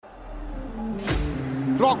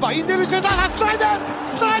Drogba indirdi ceza sahasına Snyder.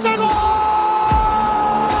 Snyder gol!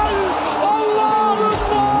 Allah'ım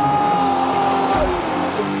gol!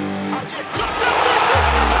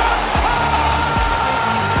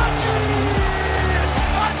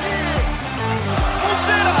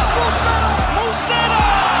 Muslera!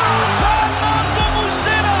 Fernando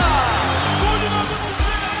Muslera! Golün adı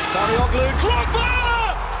Muslera! Salih, Drogba!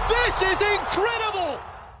 This is incredible!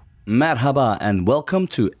 Merhaba and welcome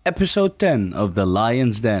to episode 10 of The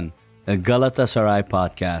Lion's Den, a Galatasaray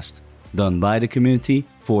podcast, done by the community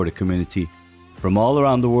for the community. From all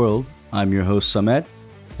around the world, I'm your host Samet,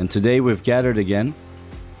 and today we've gathered again.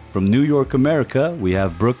 From New York, America, we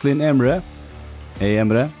have Brooklyn Emre. Hey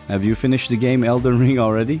Emre, have you finished the game Elden Ring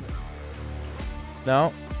already?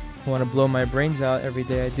 No, I want to blow my brains out every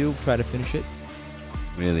day I do, try to finish it.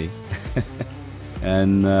 Really?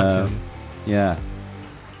 And yeah.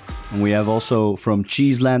 And we have also from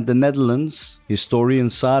Cheeseland, the Netherlands, historian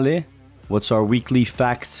Salih. What's our weekly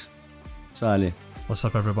fact, Salih? What's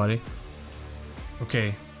up, everybody?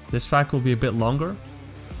 Okay, this fact will be a bit longer,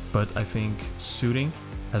 but I think suiting,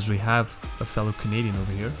 as we have a fellow Canadian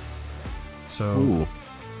over here. So, Ooh.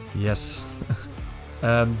 Yes.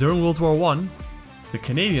 During World War I, the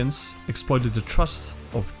Canadians exploited the trust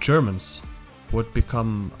of Germans, who had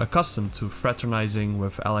become accustomed to fraternizing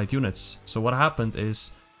with Allied units. So what happened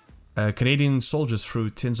is, Canadian soldiers threw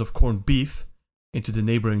tins of corned beef into the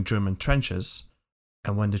neighboring German trenches,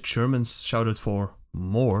 and when the Germans shouted for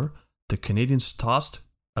more, the Canadians tossed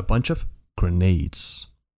a bunch of grenades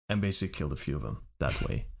and basically killed a few of them that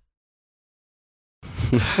way.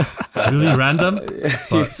 Really random,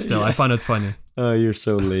 but still, I find it funny. Oh, you're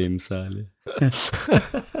so lame, Salih.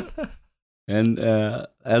 And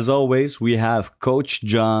as always, we have Coach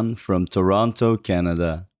John from Toronto,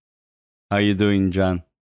 Canada. How you doing, John?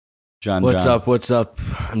 What's up?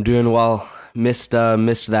 I'm doing well. Missed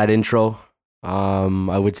that intro.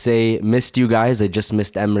 I would say missed you guys. I just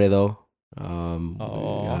missed Emre though.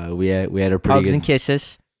 We had a Hugs and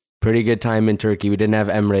kisses. pretty good time in Turkey. We didn't have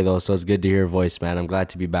Emre though, so it's good to hear your voice, man. I'm glad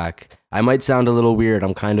to be back. I might sound a little weird.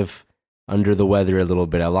 I'm kind of under the weather a little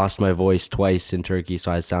bit. I lost my voice twice in Turkey,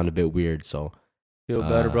 so I sound a bit weird. So Feel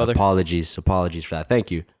better, brother. Apologies for that. Thank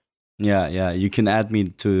you. Yeah, you can add me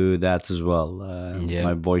to that as well. Yeah.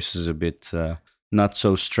 My voice is a bit not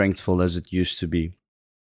so strengthful as it used to be.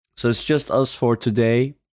 So it's just us for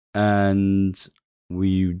today, and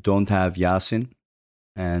we don't have Yasin,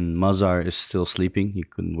 and Mazar is still sleeping. He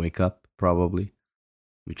couldn't wake up, probably.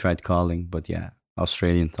 We tried calling, but yeah,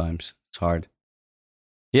 Australian times, it's hard.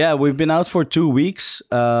 Yeah, we've been out for 2 weeks.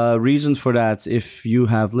 Reason for that, if you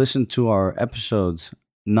have listened to our episode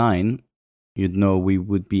 9, you'd know we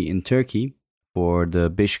would be in Turkey for the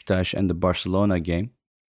Besiktas and the Barcelona game.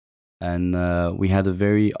 And we had a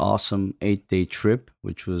very awesome 8-day trip,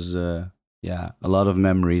 which was, a lot of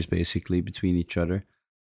memories basically between each other.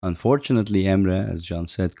 Unfortunately, Emre, as John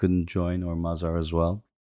said, couldn't join, or Mazar as well.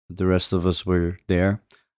 But the rest of us were there,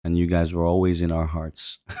 and you guys were always in our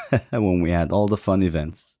hearts when we had all the fun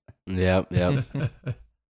events. Yep.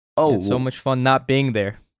 Oh, It's so much fun not being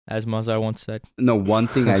there, as Mazar once said. No, one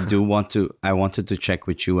thing I wanted to check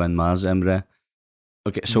with you and Maz, Emre.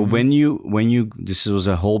 Okay, so Mhm. when you, this was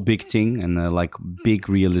a whole big thing and a big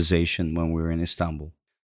realization when we were in Istanbul.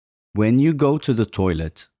 When you go to the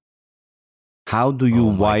toilet, how do you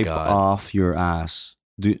Oh my wipe God. off your ass?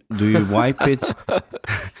 Do you wipe it?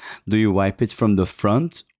 Do you wipe it from the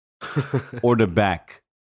front or the back?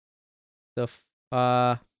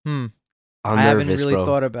 I'm I haven't nervous, really bro.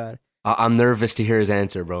 thought about it. I'm nervous to hear his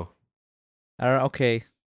answer, bro. I don't know. Okay.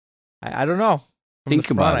 I don't know. From Think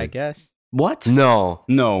the front, about I it. guess. What? No,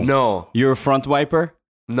 No. You're a front wiper?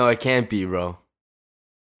 no, it can't be, bro.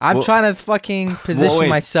 I'm Well- trying to fucking position wait,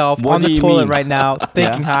 myself what on do the you toilet mean? right now,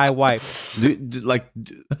 thinking how I wipe.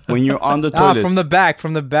 When you're on the toilet. From the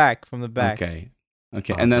back. Okay. Oh,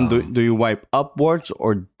 And then no. do you wipe upwards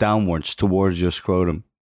or downwards towards your scrotum?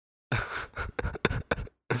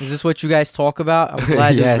 Is this what you guys talk about? I'm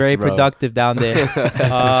glad it Yes, was very bro. productive down there.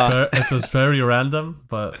 It was very random,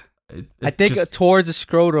 but I think just, towards the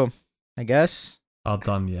scrotum, I guess.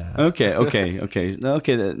 done, yeah. Okay.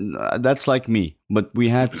 That's like me, but we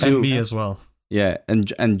had to. And me as well. Yeah,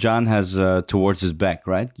 and John has towards his back,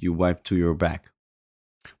 right? You wipe to your back.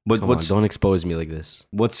 But Come on, don't expose me like this.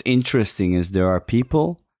 what's interesting is there are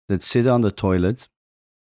people that sit on the toilet.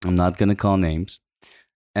 I'm not gonna call names,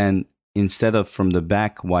 and instead of from the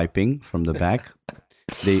back wiping from the back,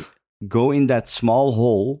 they go in that small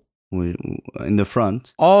hole in the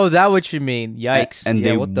front. Oh, that what you mean? Yikes! And yeah,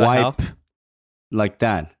 they what the wipe hell? like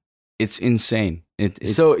that. It's insane.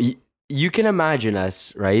 So you can imagine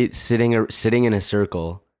us, right? Sitting in a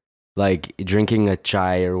circle, like drinking a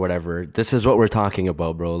chai or whatever. This is what we're talking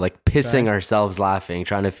about, bro. Like pissing ourselves laughing,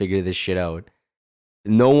 trying to figure this shit out.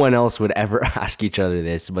 No one else would ever ask each other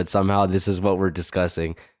this, but somehow this is what we're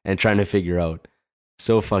discussing and trying to figure out.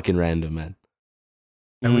 So fucking random, man.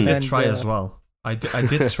 And we did And, try as well. I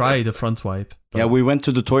did try the front wipe. but Yeah, we went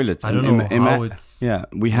to the toilet. I don't know how it's... Yeah,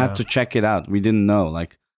 we had to check it out. We didn't know.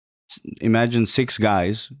 Like, imagine 6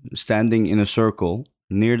 guys standing in a circle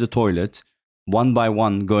near the toilet, one by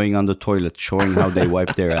one going on the toilet, showing how they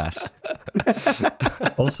wipe their ass.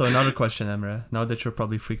 Also, another question, Emre. Now that you're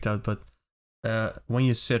probably freaked out, but when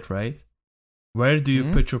you sit, right? Where do you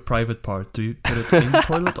put your private part? Do you put it in the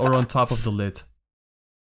toilet or on top of the lid?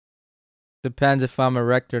 Depends if I'm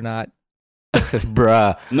erect or not.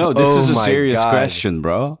 Bruh. No, this is a my serious God. question,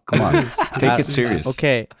 bro. Come on, take it serious.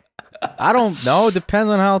 Okay. I don't know. It depends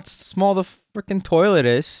on how small the freaking toilet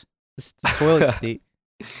is. The toilet seat.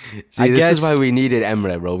 See, this is why we needed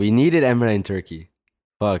Emre, bro. We needed Emre in Turkey.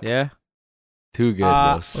 Fuck. Yeah. Too good,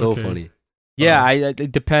 bro. So Okay. funny. Yeah,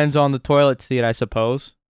 it depends on the toilet seat, I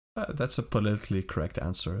suppose. That's a politically correct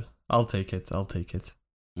answer. I'll take it.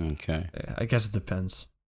 Okay. I guess it depends.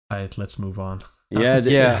 Alright, let's move on. Yeah.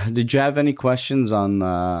 Yeah. Did you have any questions on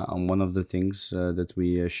one of the things that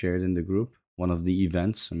we shared in the group? One of the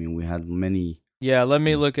events. I mean, we had many. Yeah, let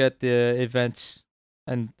me look at the events.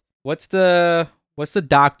 And what's the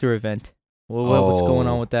Docter event? What's going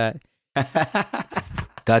on with that?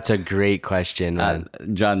 That's a great question, man.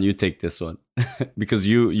 John, you take this one because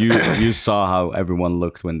you saw how everyone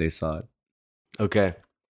looked when they saw it. Okay.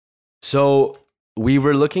 So we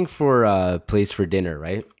were looking for a place for dinner,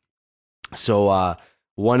 right? So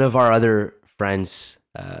one of our other friends,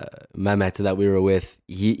 Mehmet, that we were with,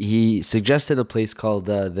 he suggested a place called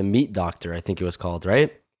the Meat Doctor, I think it was called,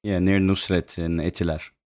 right? Yeah, near Nusret in Etiler.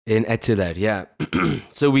 In Etiler, yeah.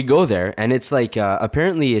 So we go there, and it's like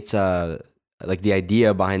apparently it's like the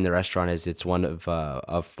idea behind the restaurant is it's one of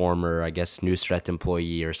a former, I guess, Nusret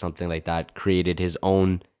employee or something like that created his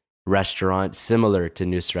own restaurant similar to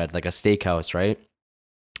Nusret, like a steakhouse, right?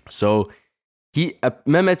 So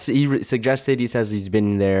Mehmet, he suggested, he says he's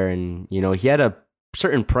been there, and you know he had a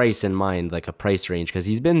certain price in mind, like a price range, because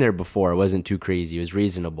he's been there before. It wasn't too crazy. It was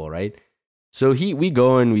reasonable, right? So we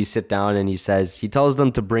go and we sit down, and he tells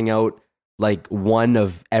them to bring out like one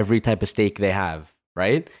of every type of steak they have,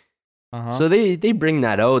 right? Uh-huh. So they bring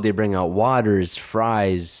that out. They bring out waters,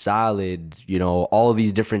 fries, salad, you know, all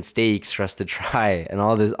these different steaks for us to try, and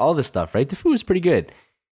all this stuff, right? The food was pretty good.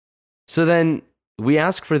 So then we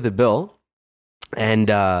ask for the bill, and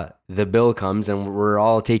the bill comes, and we're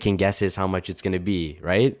all taking guesses how much it's gonna be,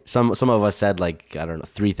 right? Some of us said like, I don't know,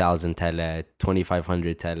 3,000 TL,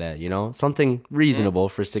 2,500 TL, you know, something reasonable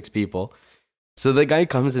for 6 people. So the guy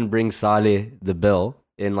comes and brings Salih the bill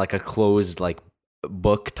in like a closed like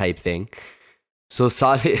book type thing. So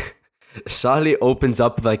Salih opens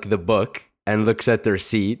up like the book and looks at the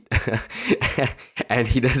receipt, and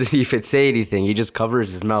he doesn't even say anything. He just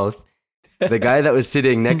covers his mouth. The guy that was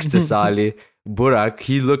sitting next to Salih, Burak,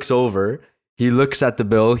 he looks over, he looks at the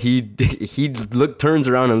bill, he turns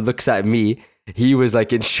around and looks at me. He was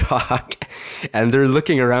like in shock, and they're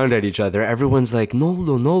looking around at each other. Everyone's like,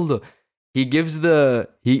 Noldo.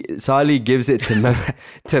 Salih gives it to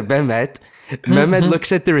Mehmet. Mehmet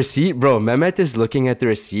looks at the receipt, bro. Mehmet is looking at the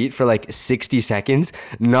receipt for like 60 seconds,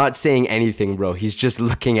 not saying anything, bro. He's just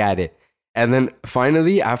looking at it. And then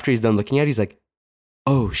finally, after he's done looking at it, he's like,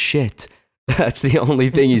 oh shit. That's the only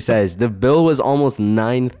thing he says. The bill was almost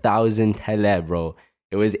 9,000 TL, bro.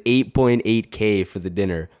 It was 8.8K for the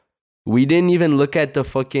dinner. We didn't even look at the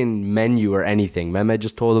fucking menu or anything. Mehmet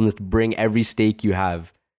just told him to bring every steak you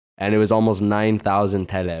have. And it was almost 9,000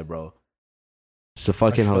 TL, bro. So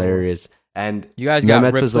fucking hilarious. And You guys got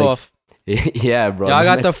Mehmet ripped was like, off. yeah, bro. Y'all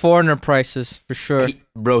got Mehmet- the foreigner prices for sure.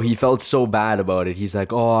 He felt so bad about it. He's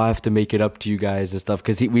like, oh, I have to make it up to you guys and stuff.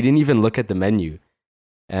 Because we didn't even look at the menu.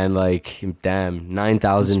 And like, damn, This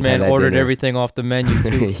 9,000 man TL ordered dinner. everything off the menu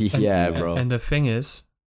too. Yeah, And- bro. And the thing is,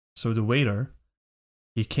 so the waiter,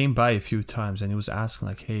 he came by a few times and he was asking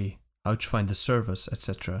like, hey, how'd you find the service,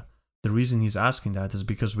 etc. The reason he's asking that is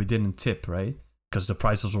because we didn't tip, right? Because the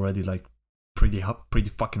price was already like pretty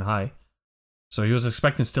fucking high. So he was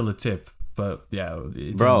expecting still a tip, but yeah, it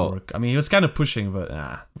didn't work. I mean, he was kind of pushing, but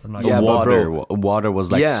we're not Yeah, gonna but Water was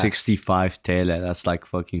like Yeah. 65 TL. That's like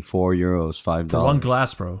fucking €4, $5. for one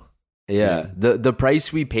glass, bro. Yeah, the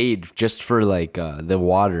price we paid just for like the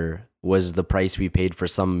water was the price we paid for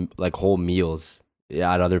some like whole meals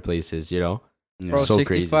at other places, you know? Yeah. Bro, so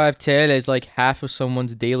crazy. 65 TL is like half of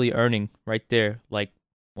someone's daily earning right there. Like,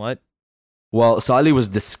 what? Well, Salih was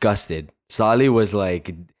disgusted. Salih was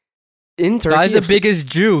like, in Turkey, Guy's the biggest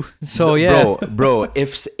Jew. So yeah. Bro,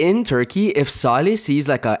 if in Turkey, if Salih sees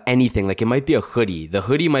like anything, like it might be a hoodie, the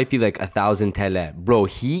hoodie might be like 1,000 TL. Bro,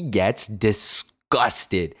 he gets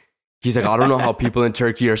disgusted. He's like, I don't know how people in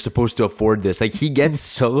Turkey are supposed to afford this. Like he gets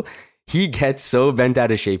so bent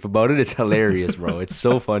out of shape about it. It's hilarious, bro. It's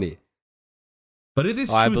so funny. But it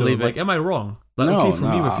is I true though. believe it. Like, am I wrong? Like, No, okay, for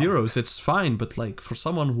me no. with euros, it's fine. But like for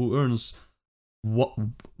someone who earns what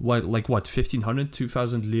 1,500,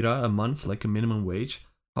 2,000 lira a month, like a minimum wage,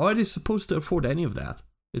 how are they supposed to afford any of that?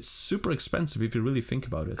 It's super expensive if you really think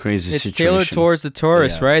about it. Crazy It's situation. tailored towards the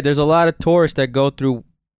tourists, Yeah. right? There's a lot of tourists that go through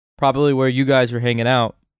probably where you guys are hanging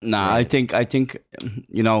out. Nah, I think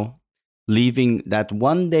leaving that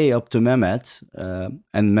one day up to Mehmet,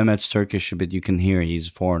 and Mehmet's Turkish, but you can hear he's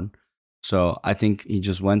foreign. So I think he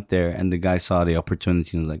just went there, and the guy saw the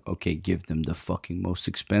opportunity and was like, okay, give them the fucking most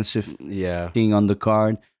expensive Yeah. thing on the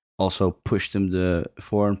card. Also pushed them the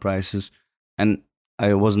foreign prices. And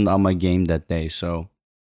I wasn't on my game that day, so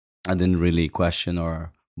I didn't really question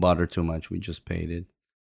or bother too much. We just paid it.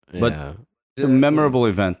 But Yeah. It's a memorable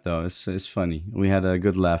event, though. It's funny. We had a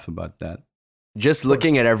good laugh about that. Just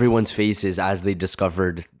looking at everyone's faces as they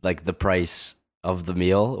discovered like the price of the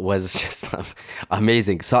meal was just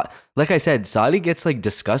amazing. So, like I said, Salih gets like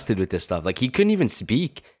disgusted with this stuff. Like he couldn't even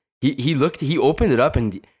speak. He opened it up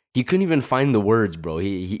and he couldn't even find the words, bro.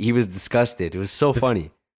 He was disgusted. It was so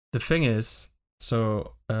funny. The thing is,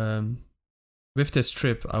 so with this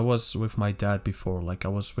trip, I was with my dad before. Like I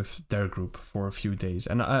was with their group for a few days,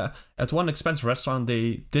 and at one expensive restaurant,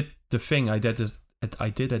 they did the thing I did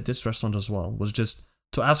at this restaurant as well. Was just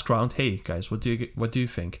to ask around, hey guys, what do you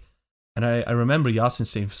think? And I remember Yasin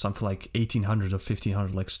saying something like 1,800 or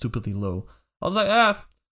 1,500, like stupidly low. I was like,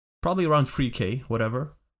 probably around 3K,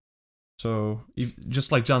 whatever. So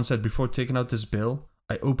just like John said, before taking out this bill,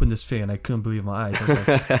 I opened this thing and I couldn't believe my eyes. I was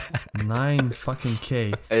like, 9 fucking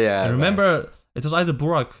K. Yeah. I remember it was either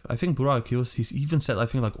Burak. I think Burak. He's even said, I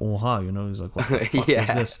think like Oha. You know, he's like, what the fuck Yeah.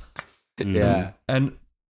 is this? Yeah. And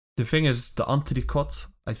the thing is, the entrecote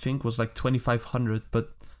I think was like 2,500, but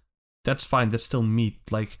that's fine. That's still meat.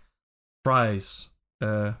 Like fries.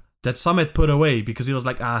 That Samet put away because he was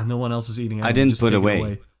like, no one else is eating it. I didn't Just put take it away.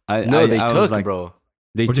 away. They I took, was like, bro.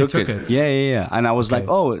 They Or took it. Yeah. And I was Okay. like,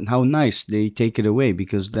 oh, how nice. They take it away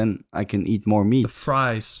because then I can eat more meat. The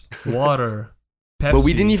fries, water, Pepsi. But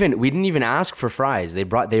we didn't even ask for fries. They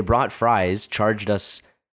brought fries, charged us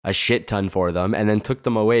a shit ton for them, and then took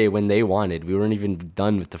them away when they wanted. We weren't even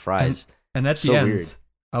done with the fries. And at So the end, weird.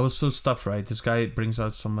 I was so stuffed, right? This guy brings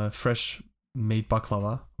out some fresh made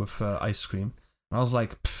baklava with ice cream. And I was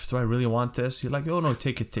like, do I really want this? He's like, oh no,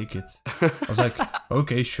 take it. I was like,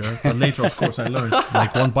 okay, sure. But later, of course, I learned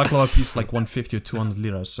like one baklava piece, like 150 or 200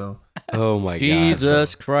 lira. So, Oh my god.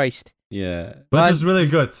 Jesus Christ. Yeah. but it was really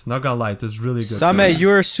good. Not gonna lie, it was really good. Samet,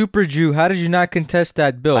 you're a super Jew. How did you not contest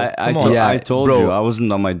that bill? I Come on. Yeah, I told bro. you I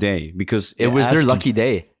wasn't on my day because It was their asked- lucky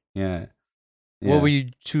day. Yeah. What, were you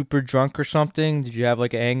super drunk or something? Did you have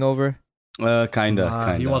like a hangover?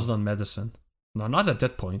 Kinda. He wasn't on medicine. No, not at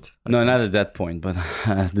that point. No, not at that point, but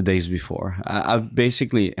the days before. I've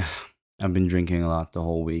been drinking a lot the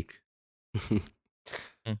whole week.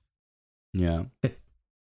 Yeah.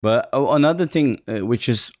 But another thing, which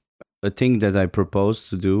is a thing that I proposed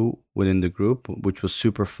to do within the group, which was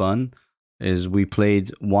super fun, is we played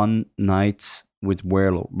one night with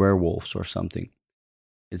werewolves or something.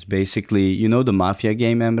 It's basically, the Mafia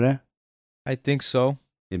game, Emre? I think so.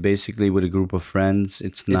 It basically with a group of friends.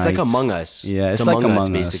 It's It's like nights. Among Us. Yeah, it's like Among Us,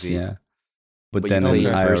 basically. yeah. But But then you play in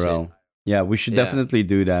in IRL. person. Yeah, we should Yeah. definitely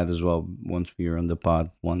do that as well once we are on the pod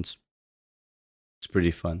once. It's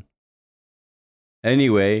pretty fun.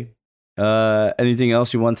 Anyway, anything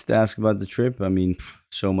else you wanted to ask about the trip? I mean,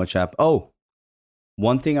 so much happened. Oh,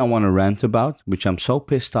 one thing I want to rant about, which I'm so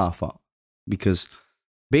pissed off on, because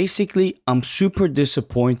basically I'm super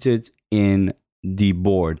disappointed in the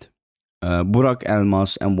board. Burak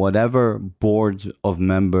Elmas and whatever board of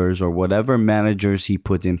members or whatever managers he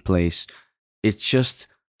put in place, it just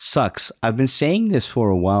sucks. I've been saying this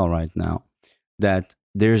for a while right now, that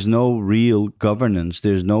there's no real governance,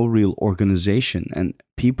 there's no real organization, and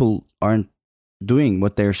people aren't doing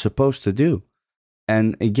what they're supposed to do.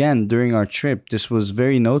 And again, during our trip, this was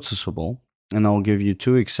very noticeable, and I'll give you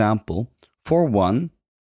 2 examples. For one,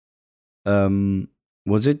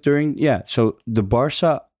 was it during, so the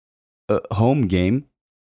Barca home game,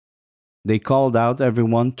 they called out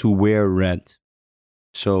everyone to wear red.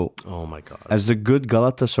 So, Oh my god. as the good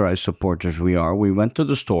Galatasaray supporters we are, we went to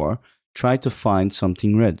the store, tried to find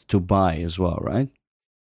something red to buy as well, right?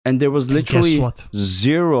 And there was And literally guess what?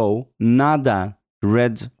 zero, nada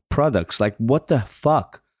red products. Like, what the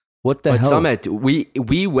fuck? What the But hell? Samet,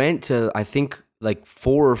 we went to, I think, like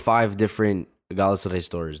 4 or 5 different Galatasaray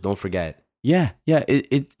stores. Don't forget. Yeah.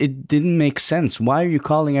 It didn't make sense. Why are you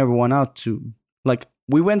calling everyone out to, like,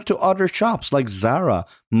 we went to other shops like Zara,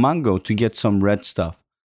 Mango to get some red stuff.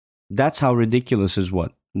 That's how ridiculous is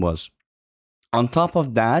what was. On top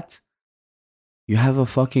of that, you have a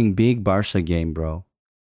fucking big Barca game, bro.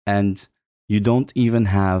 And you don't even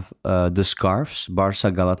have the scarves,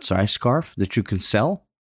 Barca Galatasaray scarf that you can sell.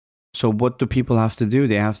 So what do people have to do?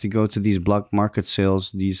 They have to go to these black market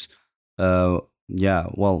sales, these, out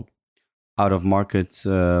of market,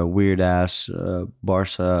 weird ass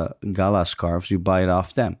Barca Gala scarves. You buy it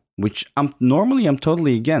off them, which I'm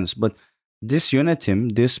totally against. But this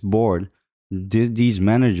Unitim, this board, these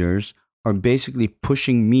managers are basically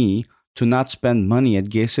pushing me to not spend money at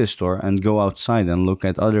Gaziantepspor and go outside and look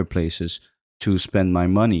at other places to spend my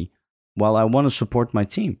money while I want to support my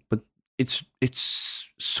team. But it's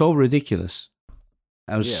so ridiculous.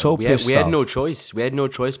 I was so pissed we had off. no choice. We had no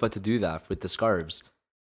choice but to do that with the scarves.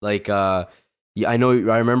 Like, I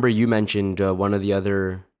remember you mentioned one of the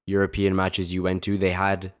other European matches you went to. They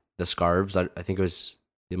had the scarves. I think it was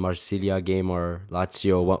the Marsiglia game or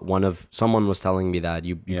Lazio. Someone was telling me that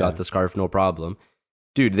you got the scarf, no problem.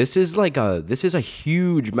 Dude, this is a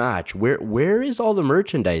huge match. Where is all the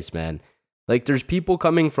merchandise, man? Like, there's people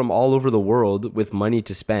coming from all over the world with money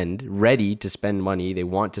to spend, ready to spend money. They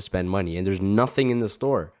want to spend money, and there's nothing in the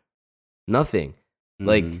store. Nothing.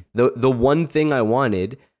 Like, the one thing I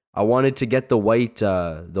wanted to get the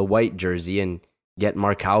white jersey and get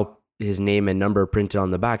Marcao, his name and number printed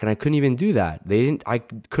on the back, and I couldn't even do that. I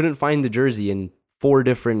couldn't find the jersey in 4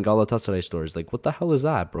 different Galatasaray stores. Like, what the hell is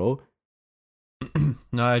that, bro?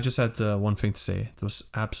 No, I just had one thing to say. It was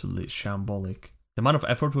absolutely shambolic. The amount of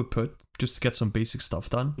effort we put just to get some basic stuff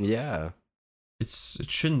done. Yeah. It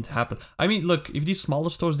shouldn't happen. I mean, look, if these smaller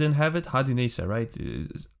stores didn't have it, hadi neyse, right?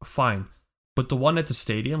 Fine. But the one at the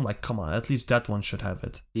stadium, like, come on, at least that one should have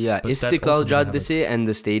it. Yeah, But that Istiklal also didn't have Caddesi and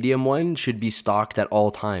the stadium one should be stocked at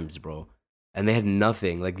all times, bro. And they had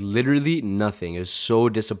nothing, like literally nothing. It was so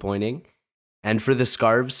disappointing. And for the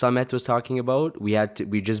scarves Samet was talking about,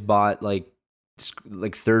 we just bought like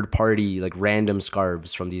third party, like random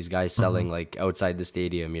scarves from these guys selling like outside the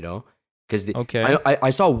stadium, you know? Because I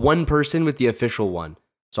saw one person with the official one.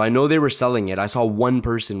 So I know they were selling it. I saw one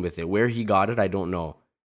person with it. Where he got it, I don't know.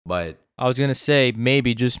 But I was gonna say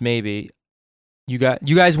maybe, just maybe, you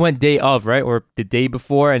guys went day of, right, or the day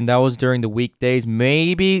before, and that was during the weekdays.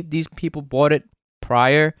 Maybe these people bought it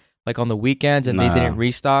prior, like on the weekends, and they didn't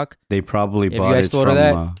restock. They probably Have bought you guys it thought from. of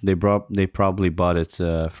that? They probably bought it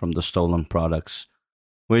from the stolen products,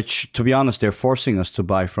 which, to be honest, they're forcing us to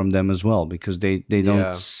buy from them as well because they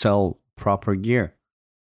don't sell proper gear.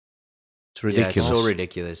 It's ridiculous. Yeah,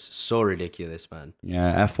 it's so ridiculous, man.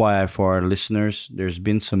 Yeah, FYI for our listeners, there's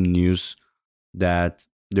been some news that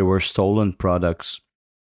there were stolen products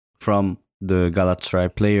from the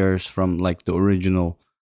Galatasaray players, from like the original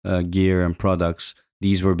gear and products.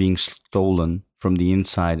 These were being stolen from the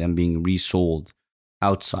inside and being resold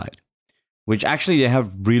outside, which actually they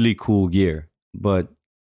have really cool gear, but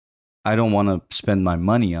I don't want to spend my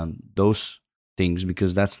money on those things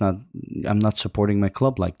because I'm not supporting my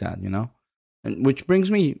club like that, you know? And which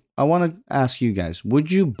brings me, I want to ask you guys,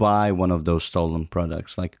 would you buy one of those stolen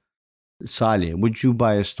products? Like, Salih, would you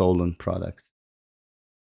buy a stolen product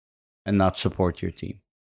and not support your team?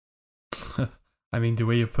 I mean, the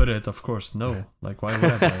way you put it, of course, no. Like, why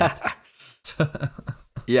would I buy it?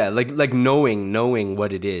 Yeah, like knowing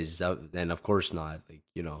what it is, then of course not. Like,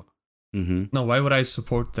 you know. Mm-hmm. No, why would I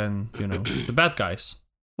support then, the bad guys?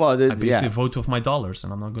 Well, I basically vote with my dollars,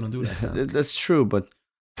 and I'm not going to do that. Then. That's true, but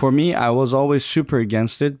for me, I was always super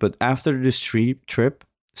against it. But after this trip,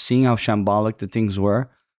 seeing how shambolic the things were,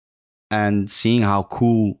 and seeing how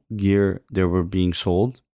cool gear they were being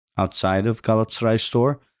sold outside of Galatasaray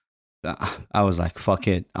store, I was like, fuck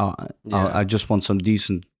it. I just want some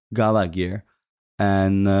decent Gala gear.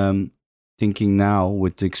 And thinking now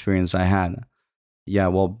with the experience I had,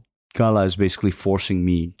 Gala is basically forcing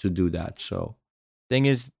me to do that. So Thing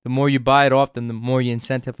is, the more you buy it off them, the more you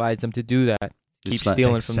incentivize them to do that. Keep It's like-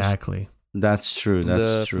 stealing Exactly. that's true.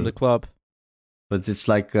 That's true. from the club. But it's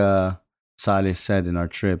like Salih said in our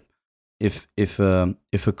trip, if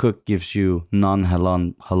a cook gives you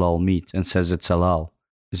non-halal meat and says it's halal,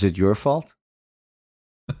 is it your fault?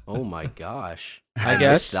 Oh my gosh. I missed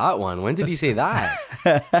guess. that one. When did he say that?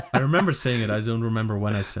 I remember saying it. I don't remember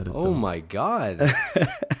when I said it. Oh though. my god.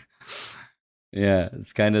 Yeah,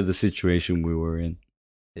 it's kind of the situation we were in.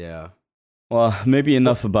 Yeah. Well, maybe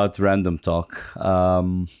enough about random talk.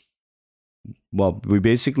 Well, we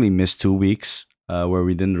basically missed 2 weeks where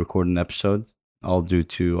we didn't record an episode, all due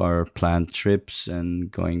to our planned trips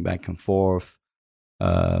and going back and forth,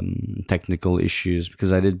 technical issues,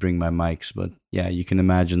 because I did bring my mics, but yeah, you can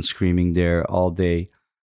imagine screaming there all day.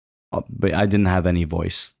 But I didn't have any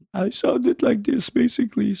voice. I sounded like this,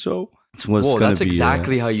 basically, so it's what's Whoa, gonna that's be,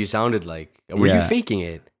 exactly how you sounded like. Were you yeah. faking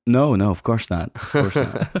it? No, of course not. Of course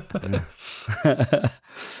not.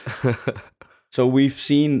 So we've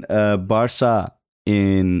seen Barca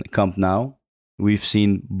in Camp Nou. We've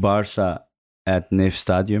seen Barca at Nef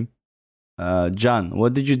Stadium. John,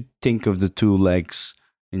 what did you think of the two legs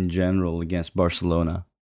in general against Barcelona?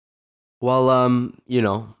 Well,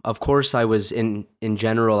 of course, I was in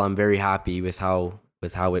general. I'm very happy with how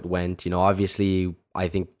it went. Obviously, I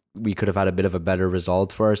think we could have had a bit of a better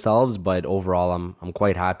result for ourselves, but overall, I'm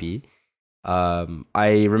quite happy.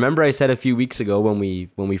 I remember I said a few weeks ago when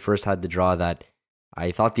we first had the draw that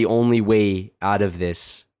I thought the only way out of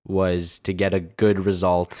this was to get a good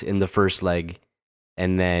result in the first leg,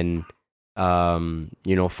 and then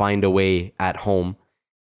find a way at home.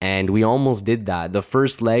 And we almost did that. The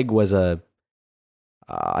first leg was I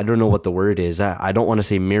don't know what the word is. I don't want to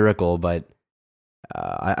say miracle, but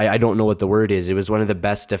I don't know what the word is. It was one of the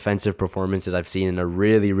best defensive performances I've seen in a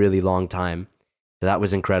really, really long time. So that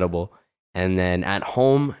was incredible. And then at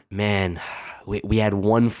home, man, we had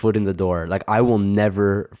 1 foot in the door. Like, I will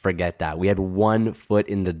never forget that. We had 1 foot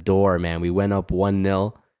in the door, man. We went up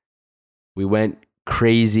 1-0. We went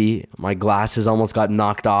crazy. My glasses almost got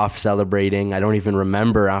knocked off celebrating. I don't even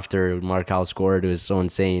remember after Marcao scored. It was so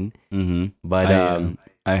insane. Mm-hmm. But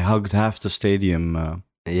I hugged half the stadium.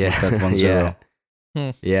 Yeah, with that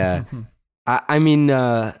 1-0. Yeah. I mean,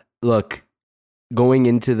 look, going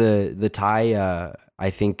into the tie, I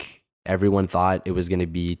think everyone thought it was going to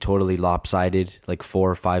be totally lopsided, like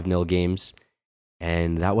 4 or 5-0 games,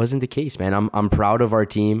 and that wasn't the case, man. I'm proud of our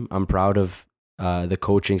team. I'm proud of the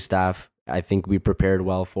coaching staff. I think we prepared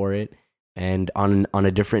well for it. And on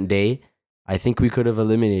a different day, I think we could have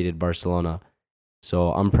eliminated Barcelona.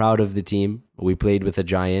 So I'm proud of the team. We played with a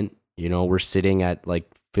giant. We're sitting at like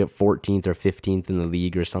 14th or 15th in the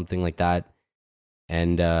league or something like that.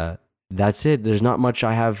 And that's it. There's not much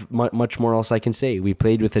I have much more else I can say. We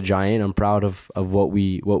played with a giant. I'm proud of what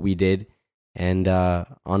we did. And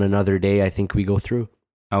on another day, I think we go through.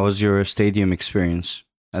 How was your stadium experience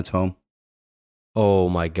at home? Oh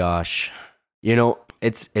my gosh.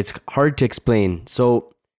 It's hard to explain.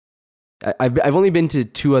 So I've only been to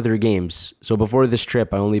 2 other games. So before this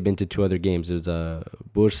trip, I only been to 2 other games. It was a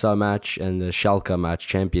Bursa match and the Schalke match,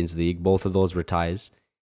 Champions League. Both of those were ties.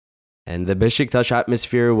 And the Besiktas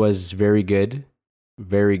atmosphere was very good.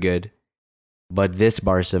 Very good. But this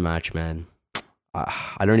Barca match, man,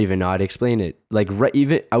 I don't even know how to explain it. Like,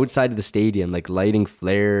 even outside of the stadium, like lighting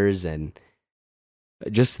flares and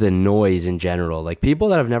just the noise in general. Like, people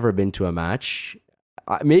that have never been to a match,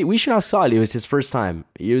 we should ask Salih. It was his first time.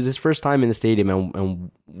 It was his first time in the stadium, and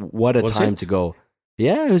what a time to go.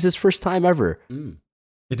 Yeah, it was his first time ever.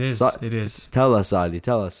 It is. It is. Tell us, Salih.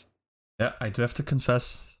 Tell us. Yeah, I do have to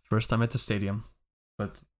confess, first time at the stadium,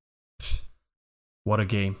 but what a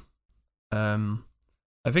game.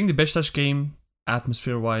 I think the Besiktas game,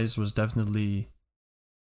 atmosphere-wise, was definitely,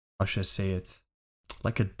 how should I say it,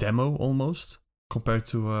 like a demo almost, compared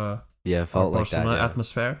to felt like Barcelona that, yeah.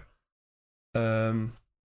 atmosphere.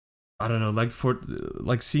 I don't know,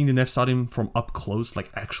 like seeing the Nef Stadium from up close, like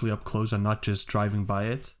actually up close, and not just driving by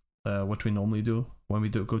it, what we normally do when we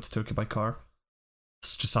go to Turkey by car.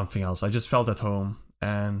 It's just something else. I just felt at home,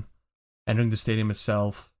 and entering the stadium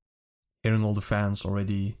itself, hearing all the fans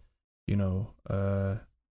already,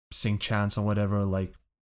 sing chants and whatever, like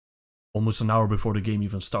almost an hour before the game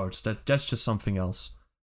even starts. That's just something else.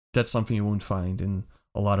 That's something you won't find in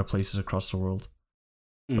a lot of places across the world.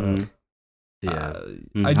 Mm-hmm.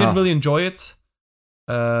 I did really enjoy it.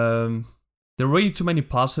 There were way too many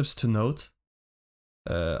positives to note.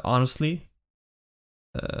 Honestly,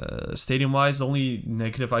 stadium-wise, the only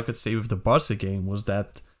negative I could say with the Barca game was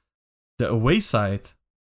that the away side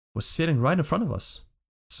was sitting right in front of us.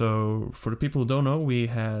 So, for the people who don't know, we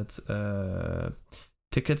had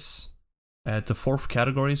tickets at the 4th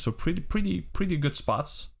category, so pretty good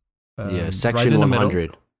spots. Section right in 100. the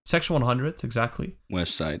middle. Section 100, exactly.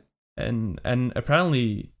 West side. And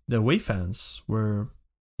apparently the away fans were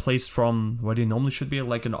placed from where they normally should be,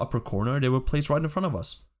 like in the upper corner. They were placed right in front of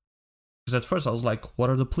us. Because at first I was like, what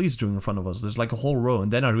are the police doing in front of us? There's like a whole row. And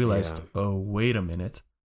then I realized, oh, wait a minute.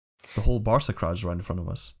 the whole Barca crowd's right in front of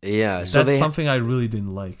us. Yeah, so That's something I really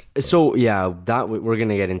didn't like. So yeah, that we're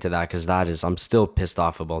gonna get into that because I'm still pissed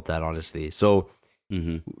off about that, honestly. So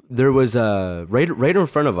there was a right in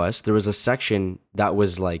front of us. There was a section that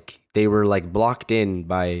was like they were like blocked in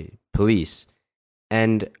by police,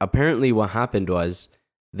 and apparently what happened was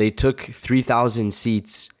they took 3,000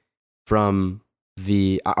 seats from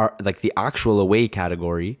the actual away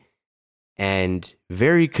category, and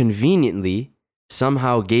very conveniently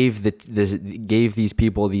somehow gave these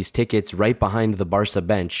people these tickets right behind the Barca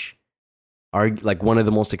bench, are like one of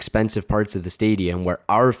the most expensive parts of the stadium where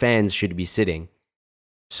our fans should be sitting.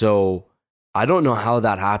 So I don't know how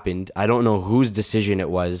that happened. I don't know whose decision it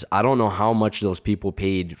was. I don't know how much those people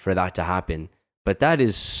paid for that to happen. But that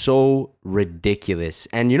is so ridiculous.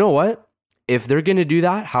 And you know what? If they're going to do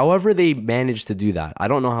that, however they managed to do that, I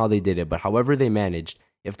don't know how they did it, but however they managed,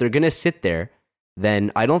 if they're going to sit there,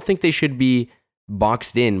 then I don't think they should be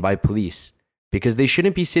boxed in by police because they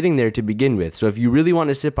shouldn't be sitting there to begin with. So if you really want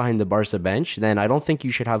to sit behind the Barca bench, then I don't think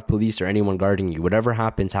you should have police or anyone guarding you. Whatever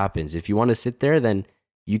happens, happens. If you want to sit there, then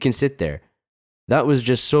you can sit there. That was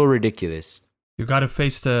just so ridiculous. You got to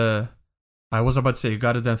face I was about to say, you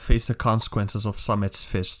got to then face the consequences of Samet's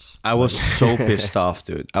fists. I was so pissed off,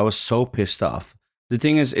 dude. I was so pissed off. The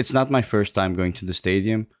thing is, it's not my first time going to the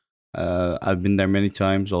stadium. I've been there many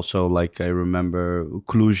times. Also, like I remember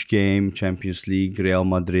Cluj game, Champions League, Real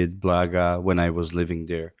Madrid, Braga, when I was living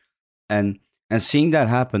there. And seeing that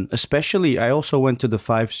happen, especially, I also went to the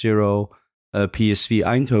 5-0 PSV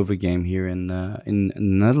Eindhoven game here in the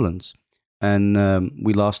Netherlands. And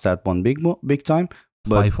we lost that one big time.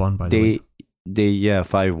 But 5-1, by the way. They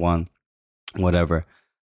 5-1, whatever.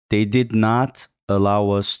 They did not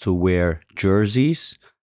allow us to wear jerseys.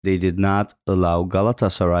 They did not allow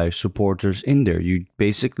Galatasaray supporters in there. You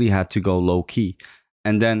basically had to go low key.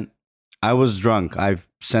 And then I was drunk. I've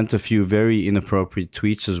sent a few very inappropriate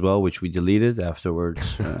tweets as well, which we deleted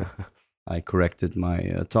afterwards. I corrected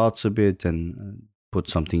my thoughts a bit and put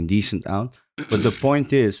something decent out. But the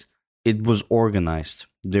point is, it was organized.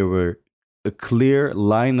 There were a clear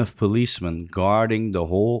line of policemen guarding the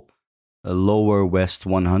whole lower West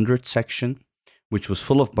 100 section, which was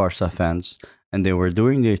full of Barca fans, and they were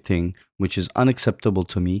doing their thing, which is unacceptable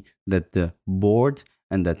to me that the board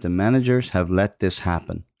and that the managers have let this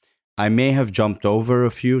happen. I may have jumped over a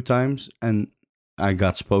few times, and I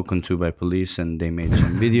got spoken to by police, and they made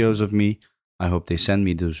some videos of me. I hope they send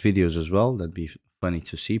me those videos as well. That'd be funny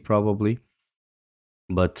to see, probably.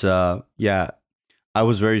 But yeah, I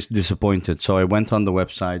was very disappointed. So I went on the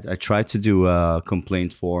website. I tried to do a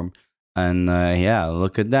complaint form. And yeah,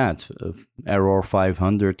 look at that. Error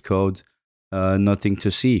 500 code. Nothing to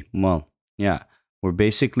see. Well, yeah. We're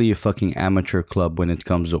basically a fucking amateur club when it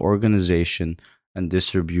comes to organization and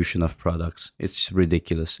distribution of products. It's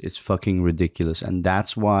ridiculous. It's fucking ridiculous. And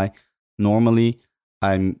that's why normally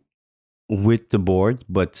I'm with the board.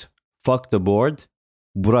 But fuck the board.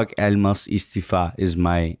 Burak Elmas istifa is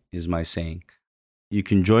my saying. You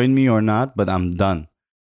can join me or not, but I'm done.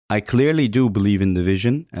 I clearly do believe in the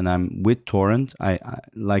vision, and I'm with Torrent. I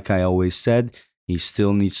like I always said, he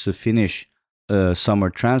still needs to finish a summer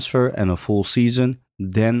transfer and a full season.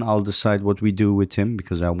 Then I'll decide what we do with him,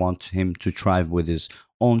 because I want him to thrive with his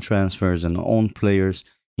own transfers and own players.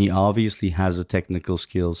 He obviously has the technical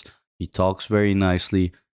skills. He talks very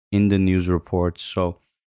nicely in the news reports. So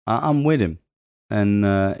I'm with him. And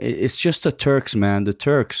it's just the Turks, man. The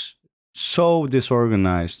Turks. So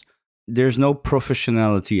disorganized. There's no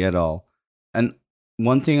professionality at all. And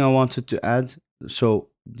one thing I wanted to add, so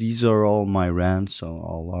these are all my rants, so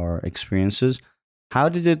all our experiences. How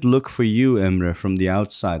did it look for you, Emre, from the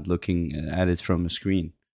outside, looking at it from a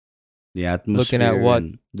screen? The atmosphere. Looking at what?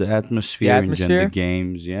 The atmosphere, and the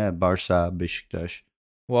games. Yeah, Barca, Besiktas.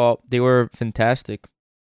 Well, they were fantastic.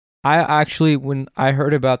 I actually, when I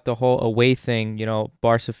heard about the whole away thing,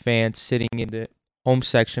 Barca fans sitting in the home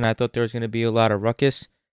section, I thought there was going to be a lot of ruckus.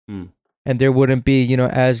 And there wouldn't be,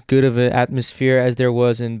 as good of an atmosphere as there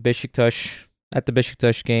was in Besiktas, at the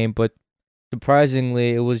Besiktas game. But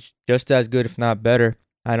surprisingly, it was just as good, if not better.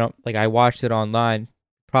 I watched it online.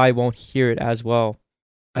 Probably won't hear it as well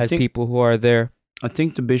as people who are there. I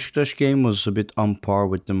think the Besiktas game was a bit on par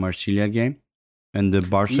with the Marsilya game. And the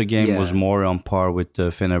Barca game was more on par with the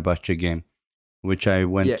Fenerbahce game, which I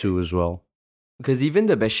went to as well. Because even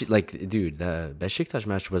the the Besiktas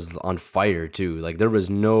match was on fire too. Like there was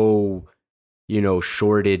no,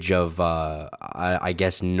 shortage of, I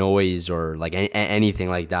guess, noise or like anything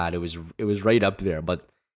like that. It was right up there. But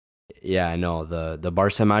yeah, no, the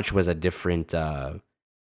Barca match was a different caliber.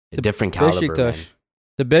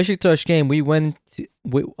 the Besiktas game,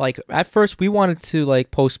 at first we wanted to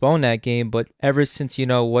like postpone that game, but ever since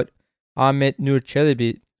what Ahmet Nur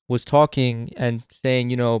Çelebi was talking and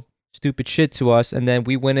saying stupid shit to us, and then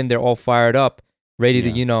we went in there all fired up, ready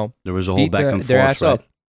to there was a whole back and their forth, ass right? up.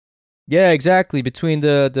 Yeah, exactly, between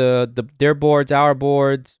the their boards, our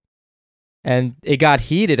boards, and it got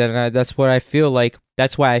heated, and that's what I feel like.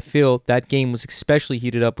 That's why I feel that game was especially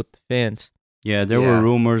heated up with the fans. Yeah, there were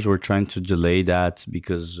rumors we're trying to delay that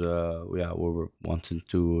because we were wanting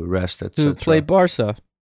to rest, etc. To play Barca.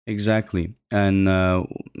 Exactly. And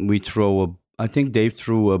I think Dave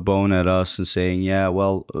threw a bone at us and saying, yeah,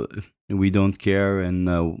 well, we don't care, and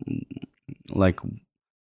like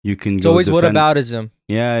you can It's go always defend. whataboutism.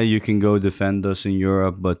 Yeah, you can go defend us in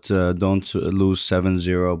Europe, but don't lose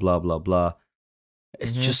 7-0, blah blah blah.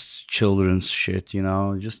 It's just children's shit,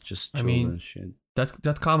 just children's shit.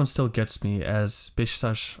 That comment still gets me as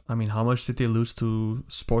Beşiktaş. I mean, how much did they lose to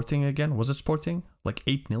Sporting again? Was it Sporting? Like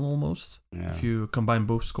 8-0 almost? Yeah. If you combine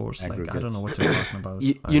both scores. Like, I don't know what you're talking about.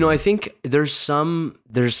 I think there's some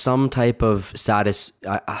type of I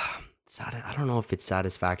don't know if it's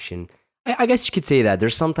satisfaction. I guess you could say that.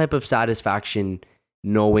 There's some type of satisfaction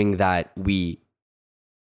knowing that we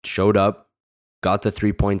showed up, got the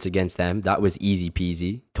 3 points against them. That was easy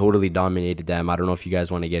peasy. Totally dominated them. I don't know if you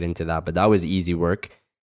guys want to get into that, but that was easy work.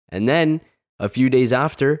 And then a few days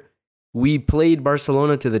after, we played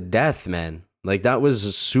Barcelona to the death, man. Like, that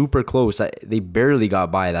was super close. They barely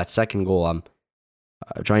got by. That second goal, I'm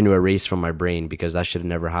trying to erase from my brain because that should have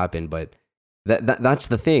never happened. But that's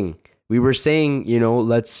the thing. We were saying,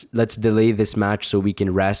 let's delay this match so we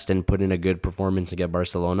can rest and put in a good performance against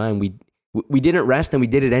Barcelona. And we didn't rest, and we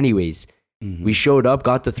did it anyways. Mm-hmm. We showed up,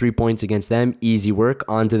 got the 3 points against them, easy work,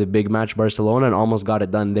 on to the big match Barcelona, and almost got it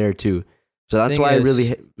done there too. So that's why I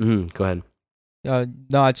really... Go ahead.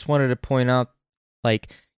 No, I just wanted to point out,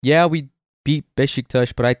 we beat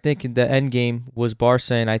Besiktas, but I think in the end game was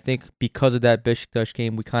Barca, and I think because of that Besiktas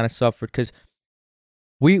game, we kind of suffered because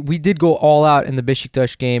we did go all out in the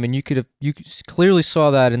Besiktas game, and you clearly saw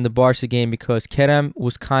that in the Barca game because Kerem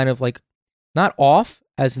was kind of not off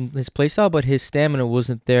as in his playstyle, but his stamina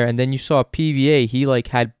wasn't there. And then you saw PVA; he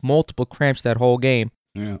had multiple cramps that whole game.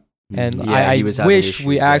 Yeah, and I wish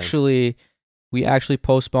we actually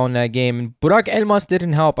postponed that game. And Burak Elmas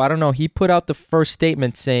didn't help. I don't know. He put out the first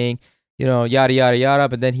statement saying, yada yada yada,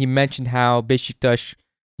 but then he mentioned how Besiktas,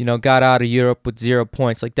 got out of Europe with 0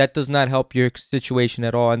 points. That does not help your situation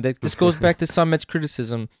at all. And this goes back to Samet's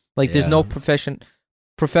criticism. There's no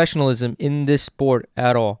professionalism in this sport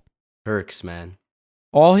at all. Turks, man.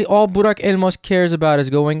 All Burak Elmas cares about is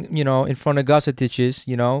going, in front of Gazeteci's,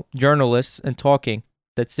 journalists and talking.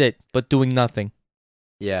 That's it, but doing nothing.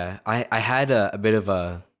 Yeah, I had a bit of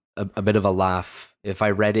a laugh. If I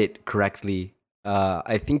read it correctly,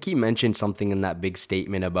 I think he mentioned something in that big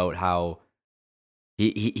statement about how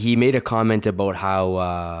he made a comment about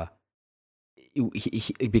how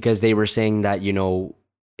because they were saying that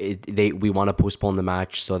we want to postpone the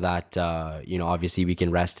match so that obviously we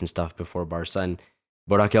can rest and stuff before Barca. And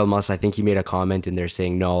Burak Elmas, I think he made a comment in there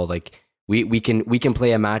saying no, we can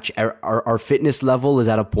play a match. Our fitness level is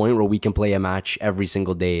at a point where we can play a match every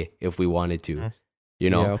single day if we wanted to.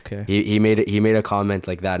 Yeah, okay. He made a comment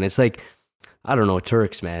like that, and it's I don't know,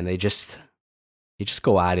 Turks, man. They just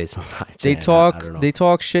go at it sometimes. They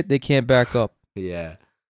talk shit they can't back up. Yeah.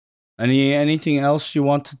 Anything else you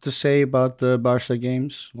wanted to say about the Barca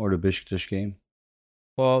games or the Besiktas game?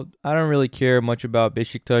 Well, I don't really care much about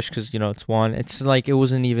Besiktas because it's one. It's it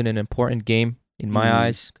wasn't even an important game in my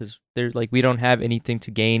eyes because there's we don't have anything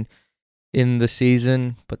to gain in the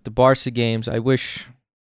season. But the Barca games, I wish.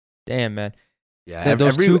 Damn, man. Yeah,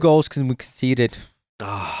 those 2 goals we conceded.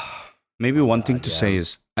 Maybe one thing to say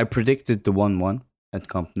is I predicted the 1-1 at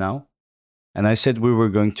Camp Nou, and I said we were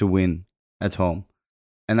going to win at home.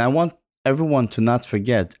 And I want everyone to not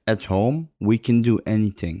forget, at home, we can do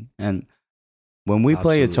anything. And when we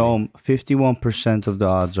play at home, 51% of the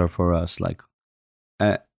odds are for us.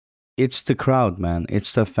 It's the crowd, man.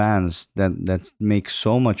 It's the fans that make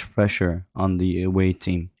so much pressure on the away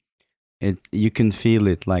team. You can feel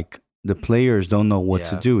it. The players don't know what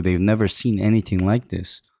to do. They've never seen anything like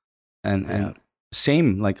this. And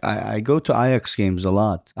same, I go to Ajax games a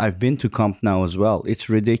lot. I've been to Camp Nou as well. It's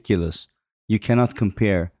ridiculous. You cannot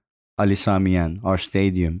compare Ali Sami Yen, our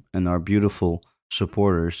stadium, and our beautiful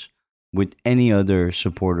supporters with any other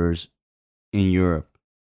supporters in Europe.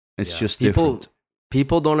 It's just different.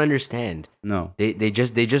 People don't understand. No. They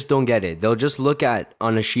just don't get it. They'll just look at,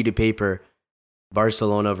 on a sheet of paper,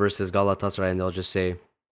 Barcelona versus Galatasaray, and they'll just say,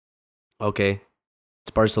 okay,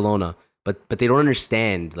 it's Barcelona. but they don't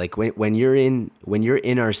understand. Like when you're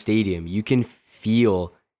in our stadium, you can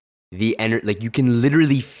feel the energy. Like you can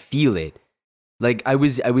literally feel it. Like I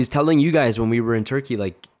was telling you guys when we were in Turkey,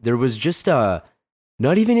 like there was just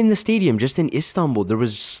not even in the stadium, just in Istanbul, there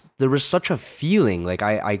was such a feeling. Like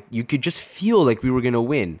you could just feel like we were gonna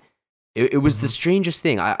win. It was the strangest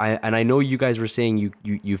thing. I know you guys were saying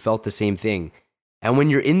you felt the same thing. And when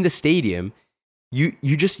you're in the stadium,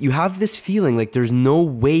 you have this feeling like there's no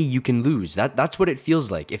way you can lose. That's what it feels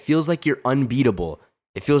like. It feels like you're unbeatable.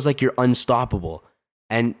 It feels like you're unstoppable.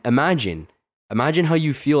 And imagine how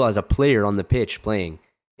you feel as a player on the pitch playing.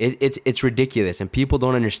 It's ridiculous, and people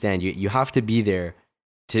don't understand. You have to be there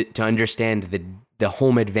to understand the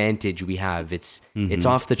home advantage we have. It's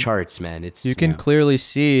off the charts, man. You can clearly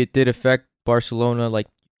see it did affect Barcelona. Like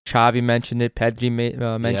Xavi mentioned it, Pedri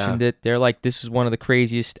mentioned it. They're like, this is one of the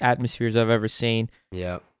craziest atmospheres I've ever seen.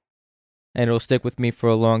 Yeah, and it'll stick with me for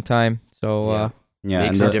a long time. So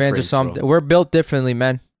makes and a fans are something. We're built differently,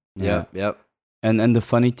 man. Yep. And the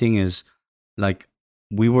funny thing is, like,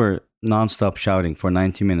 we were nonstop shouting for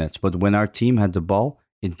 90 minutes, but when our team had the ball,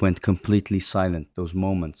 it went completely silent. Those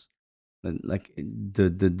moments, like the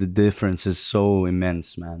difference is so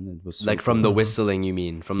immense, man. It was so like from the whistling, you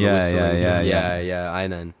mean? From the whistling, yeah. I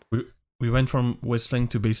know. We went from whistling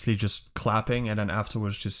to basically just clapping, and then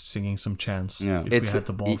afterwards just singing some chants. Yeah, if we had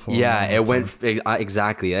the ball for it went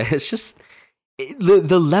exactly. It's just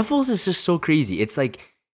the levels is just so crazy. It's like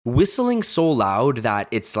whistling so loud that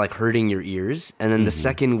it's like hurting your ears, and then the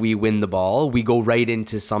second we win the ball, we go right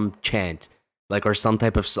into some chant, like, or some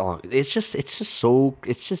type of song. It's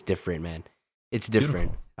just different, man. It's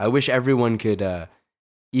different. Beautiful. I wish everyone could,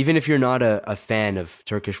 even if you're not a fan of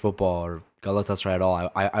Turkish football or Galatasaray at all,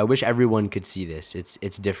 I wish everyone could see this.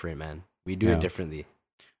 It's different, man. We do it differently.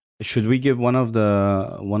 Should we give one of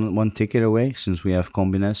the one ticket away since we have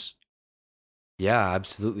Combines? Yeah,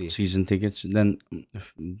 absolutely. Season tickets. Then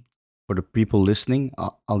for the people listening,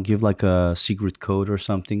 I'll give like a secret code or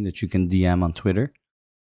something that you can DM on Twitter,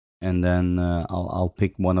 and then I'll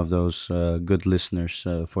pick one of those good listeners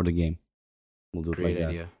for the game. We'll do it Great like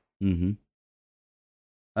idea.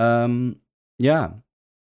 that. Yeah,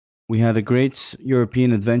 we had a great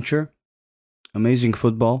European adventure. Amazing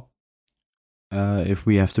football. If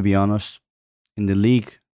we have to be honest, in the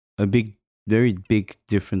league, very big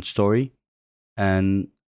different story. And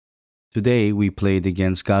today we played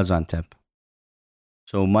against Gaziantep.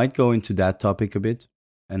 So might go into that topic a bit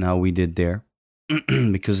and how we did there.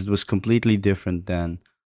 Because it was completely different than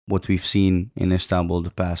what we've seen in Istanbul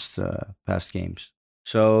the past games.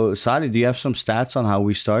 So Salih, do you have some stats on how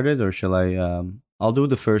we started, or shall I? I'll do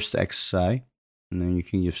the first exercise, and then you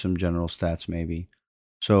can give some general stats maybe.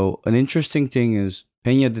 So an interesting thing is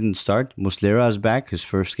Peña didn't start. Muslera is back, his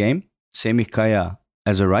first game. Semih Kaya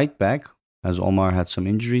as a right back, as Omar had some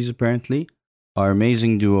injuries apparently. Our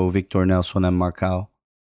amazing duo, Victor Nelsson and Marcao.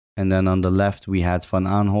 And then on the left, we had Van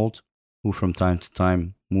Aanholt, who from time to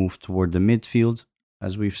time moved toward the midfield,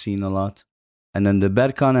 as we've seen a lot. And then the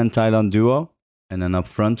Berkan and Taylan duo. And then up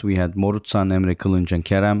front, we had Morutsan, Emre Kılınç, and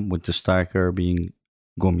Kerem, with the striker being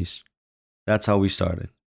Gomis. That's how we started.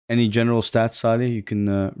 Any general stats, Salih, you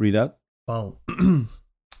can read out? Well,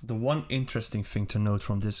 the one interesting thing to note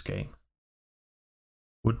from this game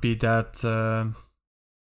would be that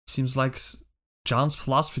it seems like John's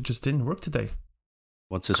philosophy just didn't work today.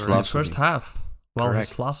 What's his In the philosophy? first half. Well, Correct.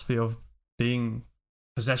 his philosophy of being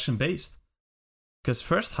possession-based. Because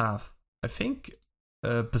first half, I think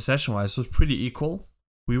possession-wise was pretty equal.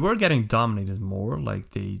 We were getting dominated more. Like,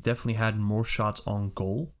 they definitely had more shots on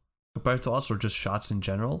goal compared to us, or just shots in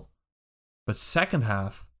general. But second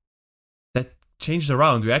half, that changed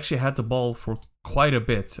around. We actually had the ball for quite a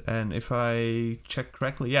bit. And if I check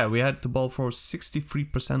correctly, we had the ball for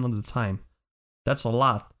 63% of the time. That's a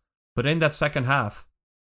lot. But in that second half,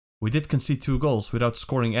 we did concede 2 goals without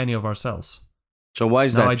scoring any of ourselves. So why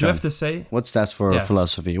is Now, that? I do John? have to say, What's that for a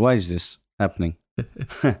philosophy? Why is this happening?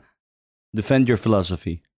 Defend your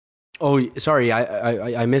philosophy. Oh, sorry,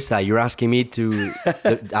 I missed that. You're asking me to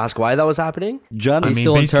ask why that was happening? John, He's mean,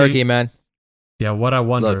 still in basically- Turkey, man. yeah, what I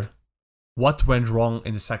wonder, Look. what went wrong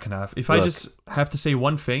in the second half? If I Look. just have to say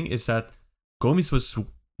one thing, is that Gomis was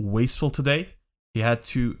wasteful today. He had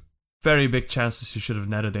 2 very big chances he should have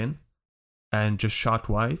netted in and just shot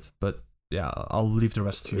wide. But yeah, I'll leave the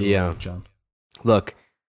rest to you, John. Look,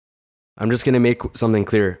 I'm just going to make something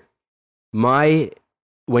clear.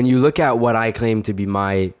 When you look at what I claim to be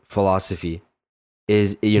my philosophy,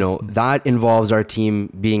 is, that involves our team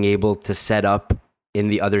being able to set up in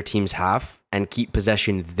the other team's half and keep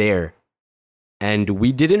possession there. And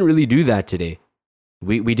we didn't really do that today.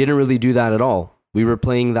 We didn't really do that at all. We were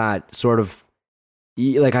playing that sort of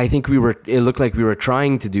like I think it looked like we were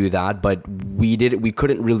trying to do that, but we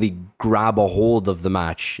couldn't really grab a hold of the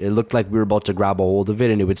match. It looked like we were about to grab a hold of it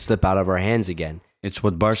and it would slip out of our hands again. It's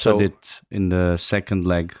what Barca did in the second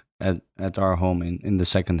leg at our home in the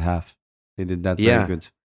second half. They did that very good.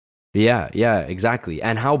 Yeah, exactly.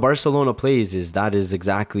 And how Barcelona plays is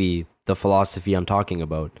exactly the philosophy I'm talking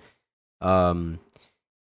about.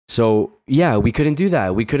 So yeah, we couldn't do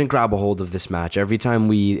that. We couldn't grab a hold of this match. Every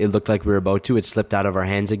time it looked like we were about to, it slipped out of our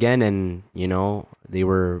hands again, and they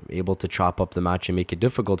were able to chop up the match and make it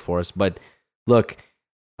difficult for us. But look,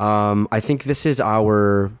 I think this is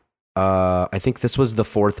I think this was the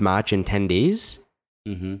fourth match in 10 days.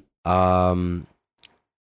 Mm-hmm.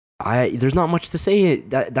 There's not much to say.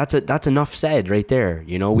 That's enough said right there.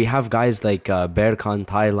 We have guys like Berkan,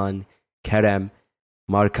 Taylan, Kerem,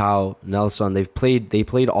 Marcao, Nelsson. They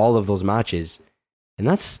played all of those matches, and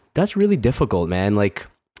that's really difficult, man. Like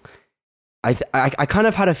I kind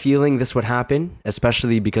of had a feeling this would happen,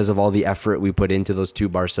 especially because of all the effort we put into those two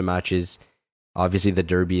Barca matches. Obviously, the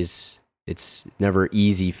derby it's never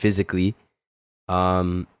easy physically.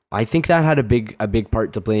 I think that had a big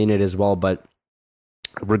part to play in it as well. But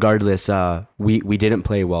regardless, we didn't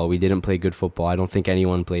play well. We didn't play good football. I don't think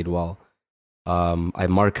anyone played well.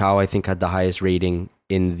 Marcao, I think, had the highest rating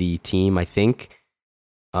in the team, I think.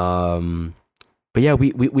 But yeah,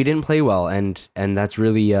 we didn't play well, and that's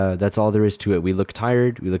really that's all there is to it. We looked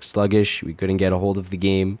tired, we looked sluggish, we couldn't get a hold of the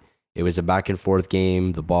game. It was a back and forth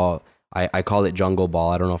game. The ball, I call it jungle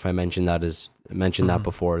ball. I don't know if I mentioned that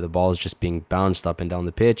before. The ball is just being bounced up and down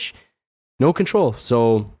the pitch. No control.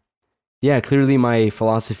 So yeah, clearly my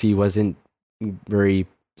philosophy wasn't very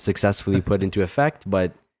successfully put into effect,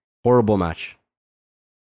 but horrible match.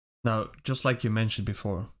 Now, just like you mentioned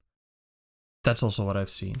before, that's also what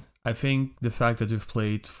I've seen. I think the fact that we've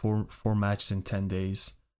played four matches in 10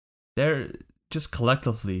 days, they're just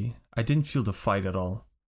collectively, I didn't feel the fight at all.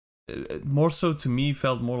 More so to me,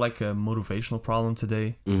 felt more like a motivational problem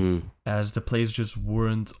today, as the players just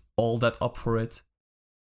weren't all that up for it.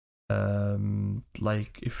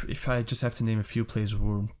 Like if I just have to name a few players who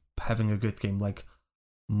were having a good game, like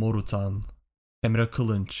Morutan, Emre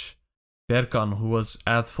Kılınç, Berkan, who was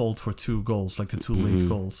at fault for 2 goals, like the 2 late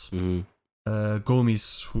goals.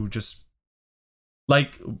 Gomis, who just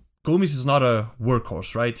Gomis is not a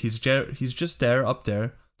workhorse, right? He's just there, up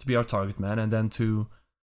there to be our target man, and then to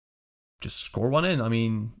just score one in. I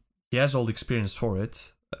mean, he has all the experience for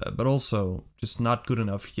it, but also just not good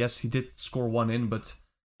enough. Yes, he did score one in, but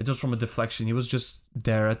it was from a deflection. He was just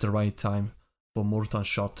there at the right time for Morutan's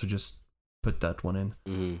shot to just put that one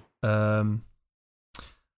in.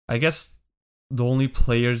 I guess the only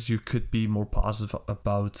players you could be more positive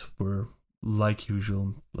about were, like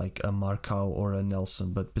usual, like a Marcao or a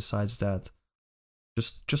Nelsson, but besides that,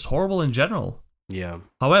 just horrible in general. Yeah.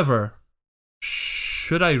 However,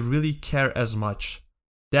 should I really care as much?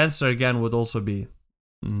 The answer again would also be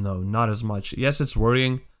no, not as much. Yes, it's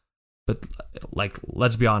worrying, but like,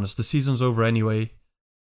 let's be honest, the season's over anyway.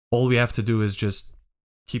 All we have to do is just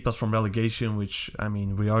keep us from relegation, which, I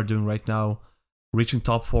mean, we are doing right now. Reaching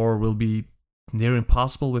top 4 will be near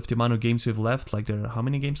impossible with the amount of games we've left. Like, there are how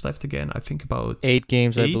many games left again? I think about 8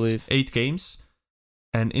 games, I believe. 8 games.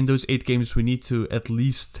 And in those 8 games, we need to at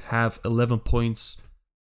least have 11 points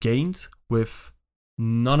gained, with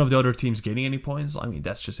none of the other teams gaining any points. I mean,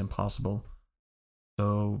 that's just impossible.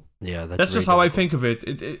 So yeah, that's just how I think of it.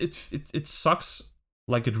 It sucks.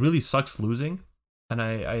 Like, it really sucks losing. And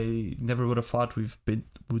I never would have thought we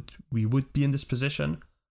would be in this position.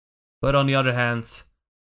 But on the other hand,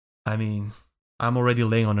 I mean, I'm already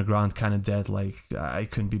laying on the ground kind of dead. Like, I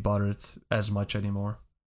couldn't be bothered as much anymore.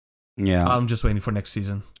 Yeah. I'm just waiting for next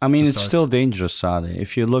season. I mean, it's still dangerous, Salih.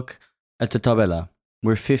 If you look at the tabela,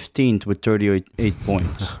 we're 15th with 38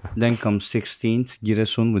 points. Then comes 16th,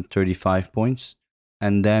 Giresun with 35 points.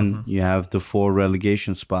 And then you have the 4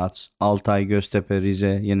 relegation spots, Altay, Göztepe, Rize,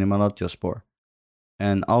 Yeni Malatyaspor.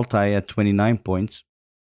 And Altay at 29 points.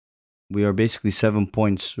 We are basically 7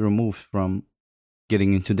 points removed from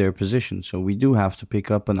getting into their position. So we do have to pick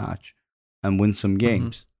up a notch and win some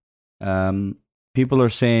games. People are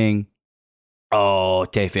saying, oh,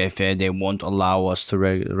 TFF, they won't allow us to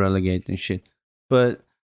relegate and shit. But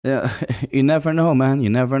you never know, man. You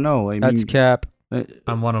never know. That's cap.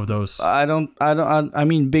 I'm one of those. I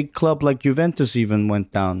mean, big club like Juventus even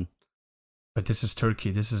went down. But this is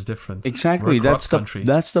Turkey. This is different. Exactly. That's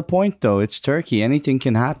the point, though. It's Turkey. Anything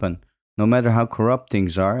can happen, no matter how corrupt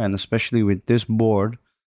things are, and especially with this board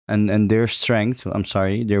and their strength.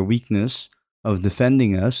 Their weakness of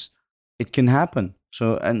defending us. It can happen.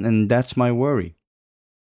 So and that's my worry.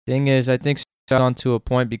 Thing is, I think on to a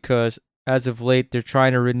point because as of late they're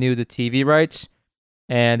trying to renew the TV rights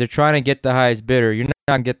and they're trying to get the highest bidder. You're not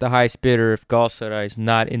gonna get the highest bidder if Galatasaray is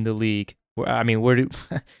not in the league. I mean, we're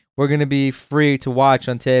gonna be free to watch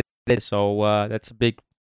until it, so that's a big,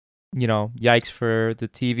 yikes for the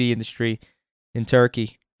TV industry in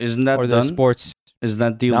Turkey. Isn't that or done? The sports. Is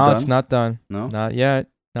that deal no, done? It's not done. No? Not yet.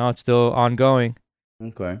 No, it's still ongoing.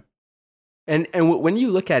 Okay. And when you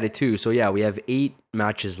look at it too, so yeah, we have 8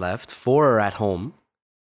 matches left. 4 are at home,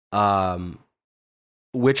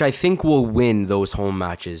 which I think will win those home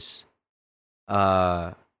matches.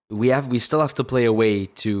 We still have to play away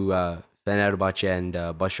to Fenerbahce and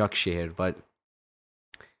Başakşehir, but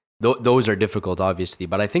those are difficult, obviously.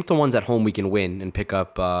 But I think the ones at home we can win and pick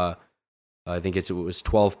up. I think it was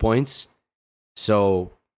 12 points.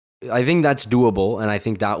 So I think that's doable, and I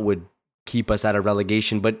think that would keep us out of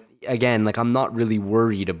relegation. But again, like, I'm not really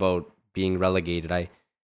worried about being relegated.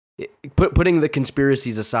 Putting the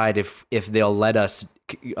conspiracies aside, if they'll let us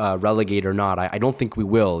relegate or not, I don't think we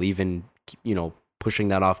will. Even pushing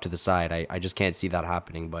that off to the side, I just can't see that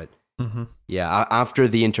happening. But yeah, after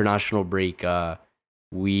the international break,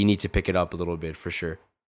 we need to pick it up a little bit for sure.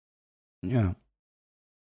 Yeah.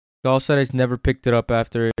 Galatasaray's never picked it up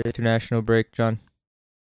after international break, John.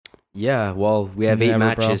 Yeah, well, we have 8 Never,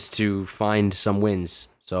 matches to find some wins.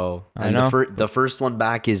 So, and the first one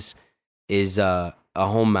back is a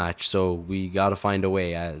home match. So we got to find a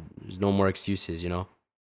way. There's no more excuses,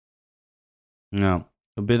 Now,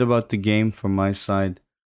 a bit about the game from my side.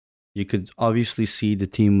 You could obviously see the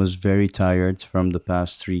team was very tired from the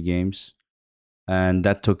past 3 games, and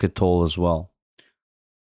that took a toll as well.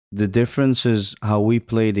 The difference is how we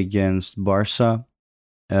played against Barca,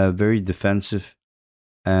 very defensive.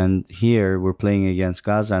 And here we're playing against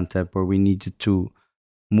Gaziantep, where we needed to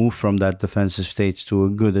move from that defensive stage to a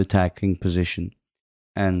good attacking position.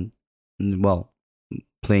 And, well,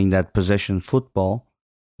 playing that possession football,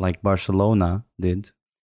 like Barcelona did,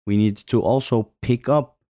 we needed to also pick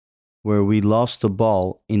up where we lost the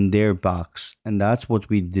ball in their box. And that's what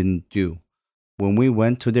we didn't do. When we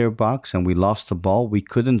went to their box and we lost the ball, we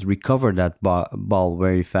couldn't recover that ball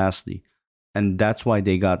very fastly. And that's why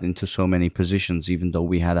they got into so many positions, even though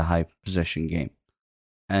we had a high possession game.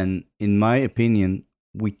 And in my opinion,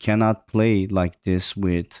 we cannot play like this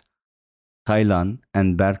with Taylan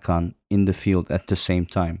and Berkan in the field at the same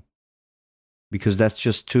time. Because that's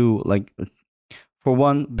just too, for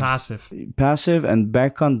one, passive, and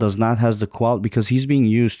Berkan does not have the quality, because he's being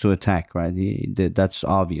used to attack, right? That's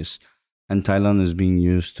obvious. And Taylan is being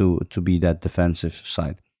used to be that defensive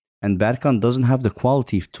side. And Berkan doesn't have the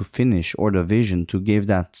quality to finish or the vision to give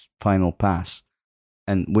that final pass.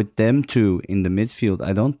 And with them two in the midfield,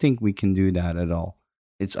 I don't think we can do that at all.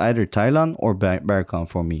 It's either Taylan or Berkan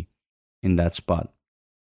for me in that spot.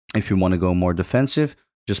 If you want to go more defensive,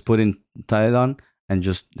 just put in Taylan and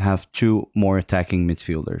just have 2 more attacking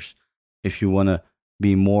midfielders. If you want to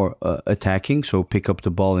be more attacking, so pick up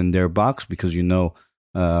the ball in their box because we're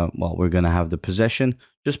going to have the possession,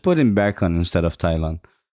 just put in Berkan instead of Taylan.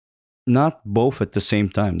 Not both at the same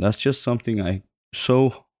time. That's just something I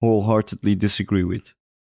so wholeheartedly disagree with.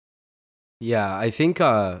 Yeah, I think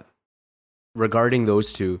regarding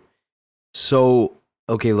those two, so,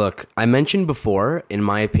 okay, look, I mentioned before, in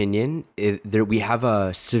my opinion, we have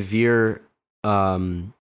a severe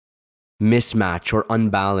mismatch or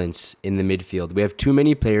unbalance in the midfield. We have too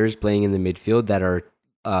many players playing in the midfield that are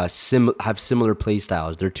have similar play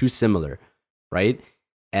styles. They're too similar, right?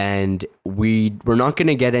 And we're not going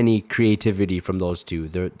to get any creativity from those two.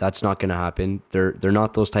 That's not going to happen. They're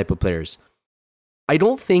not those type of players. I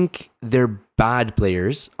don't think they're bad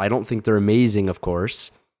players. I don't think they're amazing, of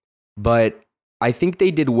course. But I think they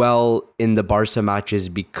did well in the Barca matches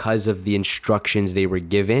because of the instructions they were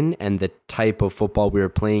given and the type of football we were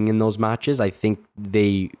playing in those matches. I think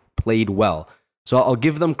they played well. So I'll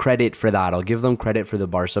give them credit for that. I'll give them credit for the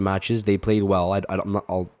Barca matches. They played well. I'm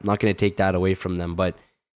not going to take that away from them. But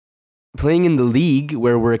playing in the league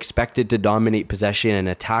where we're expected to dominate possession and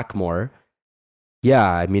attack more, yeah,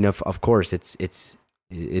 I mean, of course, it's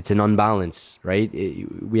an unbalance, right?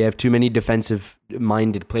 We have too many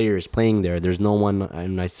defensive-minded players playing there. There's no one,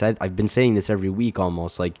 and I've been saying this every week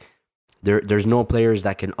almost, like there's no players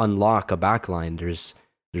that can unlock a backline.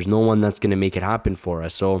 There's no one that's going to make it happen for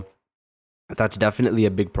us. So that's definitely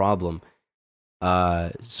a big problem.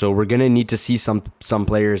 So we're going to need to see some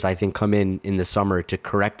players, I think, come in the summer to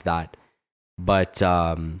correct that. But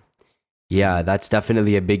yeah, that's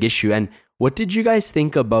definitely a big issue. And what did you guys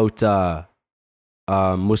think about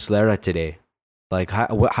Muslera today? Like,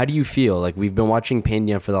 how do you feel? Like, we've been watching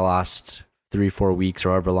Peña for the last 3-4 weeks or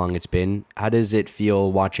however long it's been. How does it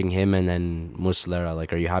feel watching him and then Muslera?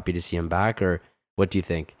 Like, are you happy to see him back, or what do you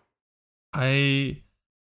think? I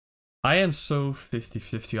am so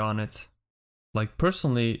 50-50 on it. Like,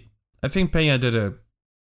 personally, I think Peña did a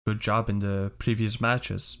good job in the previous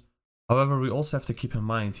matches. However, we also have to keep in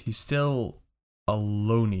mind he's still a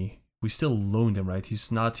loanee. We still loaned him, right?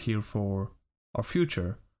 He's not here for our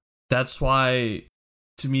future. That's why,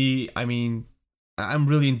 to me, I mean, I'm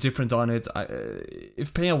really indifferent on it.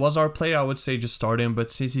 If Peña was our player, I would say just start him. But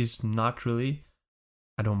since he's not really,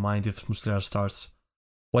 I don't mind if Muslera starts.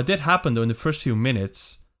 What did happen, though, in the first few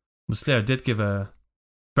minutes, Muslera did give a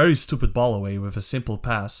very stupid ball away with a simple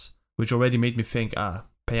pass, which already made me think,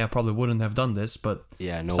 Peña probably wouldn't have done this. But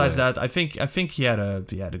Yeah, no besides way. that, I think he had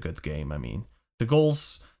a good game. I mean, the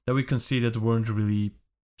goals that we conceded weren't really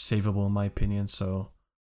savable in my opinion, so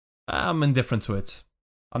I'm indifferent to it.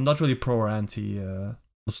 I'm not really pro or anti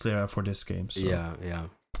Muslera for this game. So Yeah.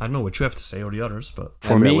 I don't know what you have to say or the others, but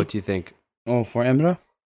For Emre, me- what do you think? Oh, for Emre?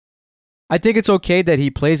 I think it's okay that he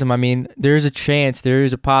plays him. I mean, there's a chance, there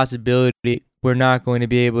is a possibility we're not going to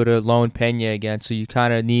be able to loan Peña again. So you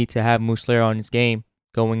kind of need to have Muslera on his game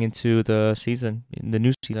going into the season, the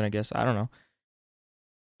new season, I guess. I don't know.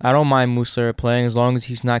 I don't mind Muslera playing as long as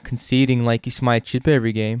he's not conceding like he might chip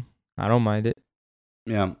every game. I don't mind it.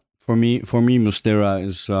 Yeah. For me, Muslera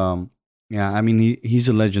is, I mean, he's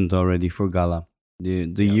a legend already for Gala. The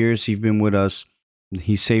years he's been with us,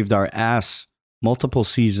 he saved our ass multiple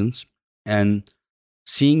seasons. And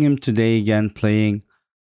seeing him today again playing,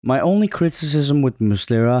 my only criticism with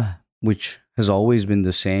Muslera, which has always been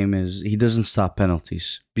the same, is he doesn't stop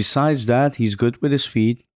penalties. Besides that, he's good with his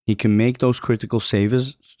feet. He can make those critical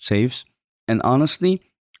saves. And honestly,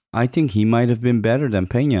 I think he might have been better than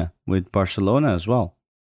Peña with Barcelona as well.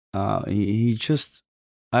 He just,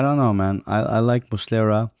 I don't know, man. I like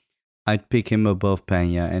Muslera. I'd pick him above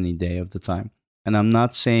Peña any day of the time. And I'm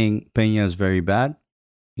not saying Peña is very bad.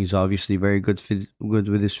 He's obviously very good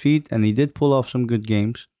with his feet, and he did pull off some good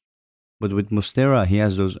games. But with Muslera, he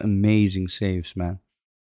has those amazing saves, man.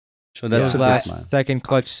 So that's Those a bit, last man. second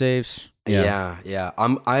clutch saves. Yeah.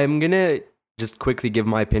 I'm gonna just quickly give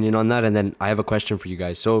my opinion on that, and then I have a question for you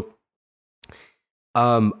guys. So,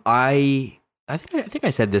 I think I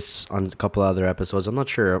said this on a couple other episodes. I'm not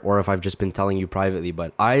sure, or if I've just been telling you privately,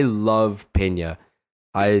 but I love Peña.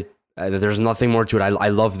 There's nothing more to it. I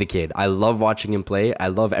love the kid. I love watching him play. I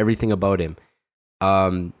love everything about him.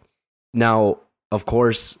 Now, of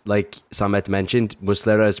course, like Samet mentioned,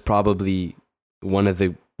 Muslera is probably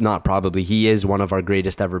he is one of our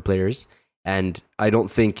greatest ever players. And I don't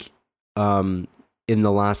think in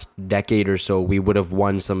the last decade or so we would have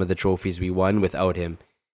won some of the trophies we won without him.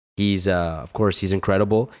 He's of course he's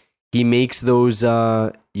incredible. He makes those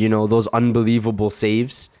those unbelievable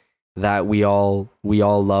saves that we all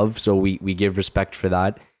love, so we give respect for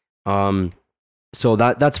that. So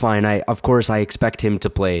that's fine. I expect him to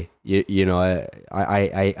play.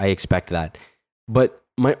 I expect that. But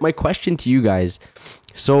my question to you guys,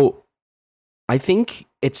 so I think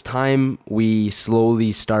it's time we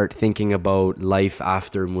slowly start thinking about life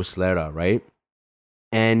after Muslera, right?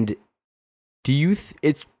 And do you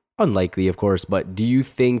it's unlikely, of course, but do you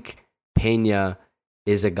think Peña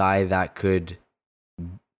is a guy that could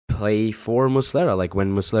play for Muslera? Like,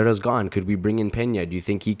 when Muslera's gone, could we bring in Peña? Do you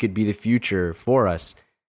think he could be the future for us?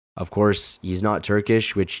 Of course, he's not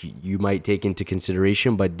Turkish, which you might take into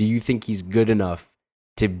consideration, but do you think he's good enough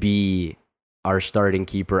to be our starting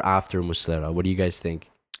keeper after Muslera? What do you guys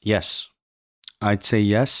think? Yes. I'd say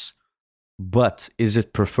yes. But is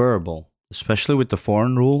it preferable? Especially with the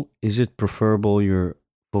foreign rule, is it preferable you're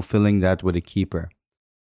fulfilling that with a keeper?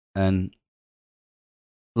 And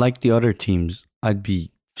like the other teams, I'd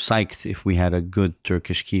be psyched if we had a good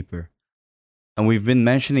Turkish keeper. And we've been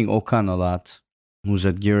mentioning Okan a lot, who's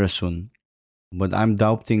at Giresun, but I'm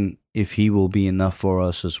doubting if he will be enough for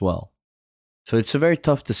us as well. So it's a very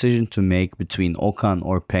tough decision to make between Okan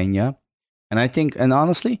or Peña. And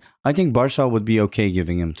honestly, I think Barca would be okay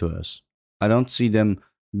giving him to us. I don't see them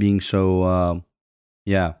being so, I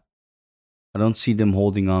don't see them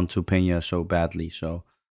holding on to Peña so badly. So,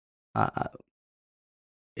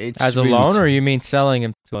 it's As a really loan, tough. or you mean selling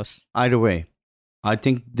him to us? Either way, I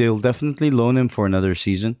think they'll definitely loan him for another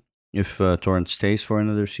season. If Torrent stays for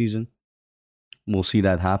another season, we'll see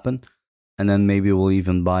that happen. And then maybe we'll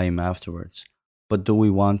even buy him afterwards. But do we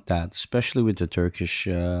want that? Especially with the Turkish,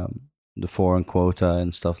 the foreign quota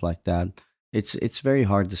and stuff like that. It's a very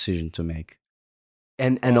hard decision to make.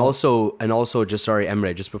 And also, just sorry,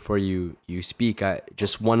 Emre, just before you speak,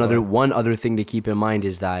 just one other thing to keep in mind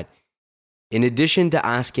is that in addition to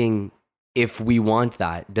asking if we want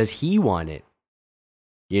that, does he want it?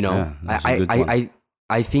 You know, Yeah, that's a good one.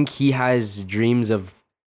 I think he has dreams of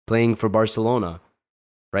playing for Barcelona,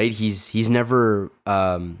 right? He's never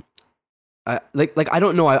like I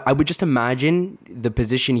don't know. I would just imagine the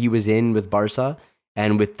position he was in with Barca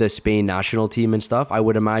and with the Spain national team and stuff. I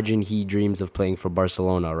would imagine he dreams of playing for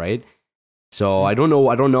Barcelona, right? So I don't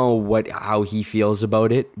know how he feels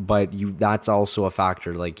about it, but that's also a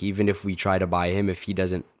factor. Like even if we try to buy him, if he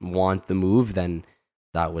doesn't want the move, then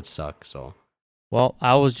that would suck. So Well,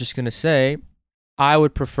 I was just going to say, I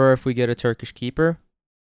would prefer if we get a Turkish keeper.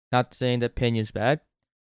 Not saying that Peña's bad,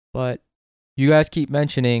 but you guys keep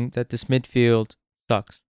mentioning that this midfield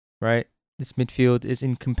sucks, right? This midfield is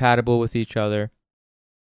incompatible with each other,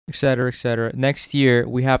 etc., etc. Next year,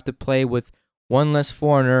 we have to play with one less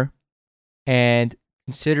foreigner, and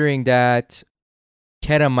considering that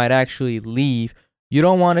Kerem might actually leave, you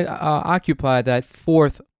don't want to occupy that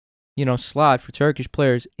fourth, slot for Turkish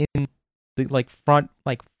players in the front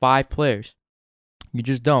 5 players. You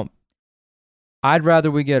just don't. I'd rather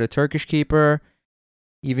we get a Turkish keeper,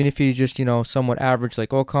 even if he's just somewhat average like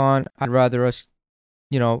Okan. I'd rather us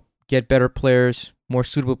get better players, more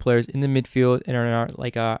suitable players in the midfield and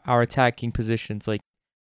in our attacking positions.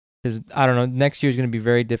 Because I don't know, next year is going to be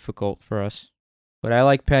very difficult for us. But I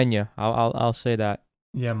like Peña. I'll say that.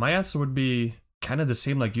 Yeah, my answer would be kind of the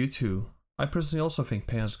same like you two. I personally also think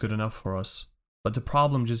Peña's good enough for us. But the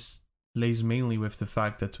problem just lays mainly with the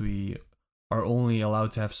fact that we are only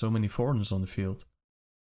allowed to have so many foreigners on the field.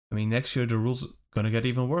 I mean, next year the rules are going to get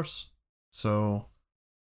even worse. So,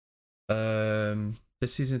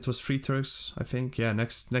 this season it was 3 Turks, I think. Yeah,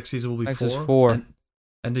 next season will be Next 4. is 4.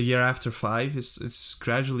 And the year after 5, it's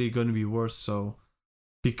gradually going to be worse. So,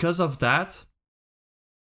 because of that,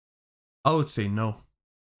 I would say no.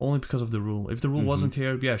 Only because of the rule. If the rule wasn't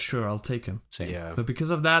here, yeah, sure, I'll take him. Same. yeah, But because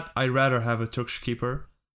of that, I'd rather have a Turkish keeper.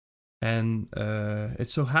 And it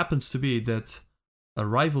so happens to be that a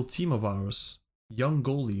rival team of ours, young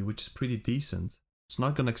goalie, which is pretty decent, it's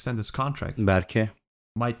not going to extend his contract. Berke.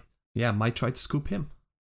 Might try to scoop him.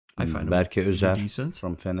 I find him Berke pretty Özer decent.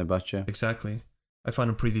 from Fenerbahce. Exactly. I find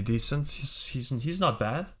him pretty decent. He's not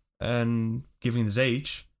bad. And given his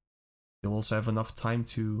age, he'll also have enough time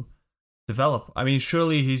to develop. I mean,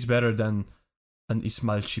 surely he's better than an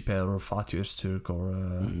Ismail Çiper or Fatih Öztürk or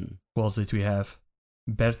who else did we have?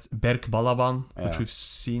 Berk Balaban, which we've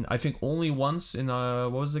seen, I think, only once in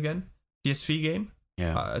what was it again? PSV game?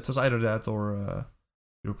 yeah. It was either that or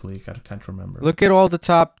Europa League. I can't remember. Look at all the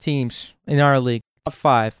top teams in our league. Top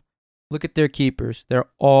 5. Look at their keepers. They're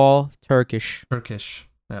all Turkish. Turkish.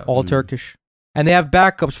 Yeah. All Turkish. And they have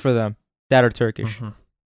backups for them that are Turkish. Mhm.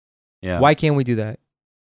 Yeah, Why can't we do that?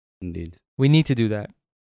 indeed. We need to do that.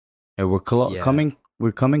 Yeah, Yeah.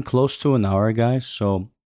 coming close to an hour, guys. So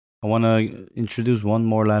I want to introduce one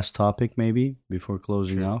more last topic, maybe before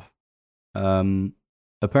closing Sure. off.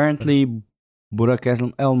 Apparently, Burak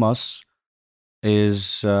Elmas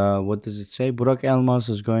is what does it say? Burak Elmas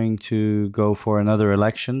is going to go for another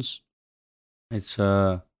elections. It's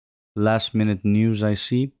last minute news I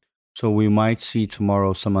see. So we might see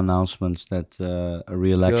tomorrow some announcements that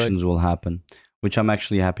re-elections will happen, which I'm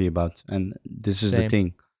actually happy about. And this is the Same.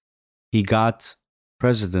 thing. He got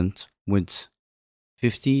president with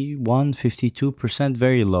 52%,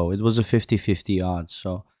 very low. It was a 50-50 odds.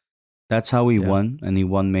 So that's how he Yeah. won. And he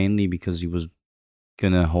won mainly because he was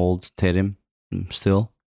going to hold Terim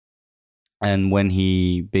still. And when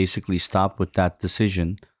he basically stopped with that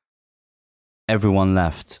decision, everyone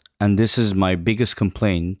left. And this is my biggest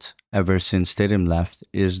complaint ever since Terim left,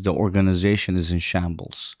 is the organization is in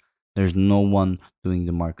shambles. There's no one doing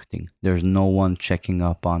the marketing. There's no one checking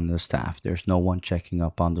up on the staff. There's no one checking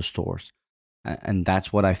up on the stores. And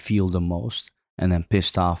that's what I feel the most and I'm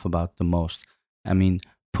pissed off about the most. I mean,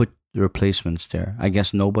 put replacements there. I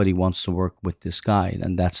guess nobody wants to work with this guy,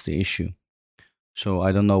 and that's the issue. So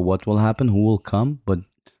I don't know what will happen, who will come, but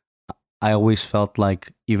I always felt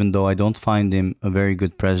like, even though I don't find him a very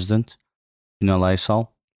good president,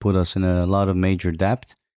 Lysol put us in a lot of major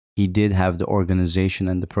debt, he did have the organization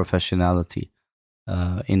and the professionality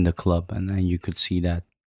in the club, and you could see that.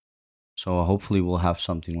 So hopefully we'll have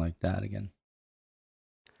something like that again.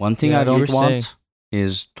 One thing Yeah, I you were don't want saying-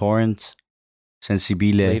 is Torrent,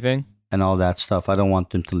 Sensibile, Leaving? and all that stuff. I don't want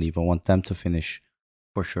them to leave. I want them to finish,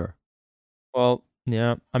 for sure. Well,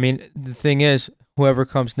 yeah. I mean, the thing is, whoever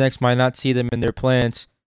comes next might not see them in their plans.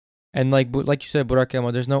 And like you said, Burak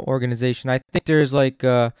Elmas, there's no organization. I think there's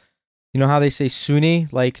how they say Sunni,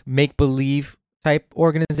 like make-believe type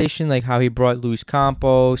organization, like how he brought Luis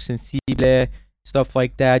Campos, Sensible, stuff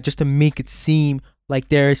like that, just to make it seem like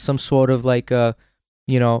there is some sort of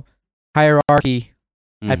hierarchy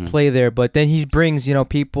at Mhm. play there. But then he brings,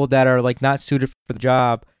 people that are like not suited for the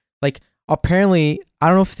job. Like apparently, I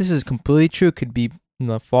don't know if this is completely true. Could be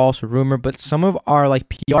false or rumor, but some of our like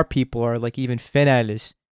PR people are like even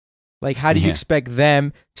finalists. Like, how do you Yeah. expect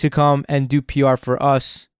them to come and do PR for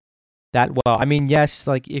us that well? I mean, yes,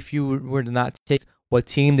 like if you were to not take what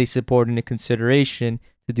team they support into consideration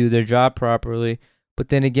to do their job properly, but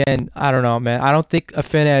then again, I don't know, man. I don't think a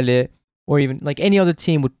Fenerli or even like any other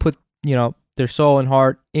team would put their soul and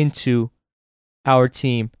heart into our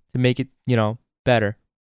team to make it better.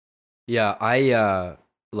 Yeah, I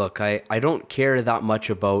don't care that much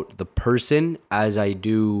about the person as I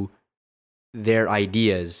do their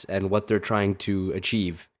ideas and what they're trying to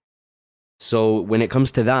achieve. So when it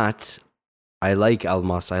comes to that, I like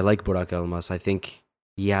Almas. I like Burak Almas. I think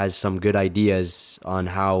he has some good ideas on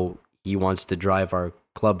how he wants to drive our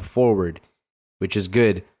club forward, which is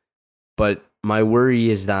good. But my worry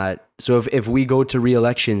is that, so if we go to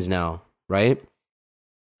re-elections now, right?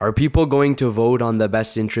 Are people going to vote on the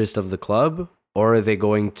best interest of the club, or are they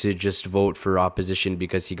going to just vote for opposition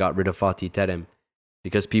because he got rid of Fatih Terim?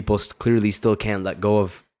 Because people clearly still can't let go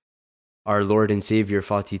of our Lord and Savior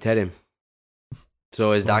Fatih Terim.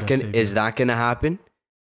 So is that gonna happen,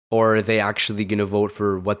 or are they actually gonna vote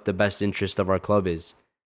for what the best interest of our club is?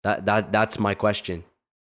 That's my question.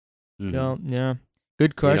 Mhm. Yeah,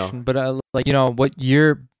 good question. But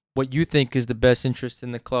what you think is the best interest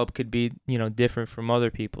in the club could be different from other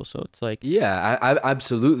people. So it's like Yeah, I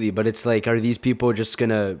absolutely. But it's like, are these people just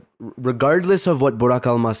gonna, regardless of what Burak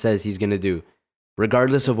Almas says he's gonna do,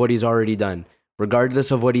 regardless of what he's already done,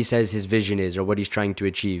 regardless of what he says his vision is or what he's trying to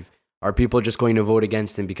achieve, are people just going to vote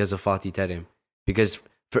against him because of Fatih Terim? Because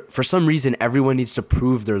for some reason, everyone needs to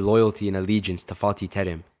prove their loyalty and allegiance to Fatih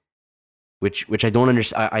Terim, which I don't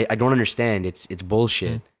understand. I don't understand. It's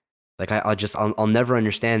bullshit. Like I'll never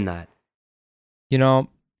understand that.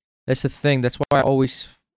 That's the thing. That's why I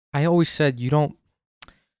always said you don't.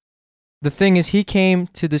 The thing is, he came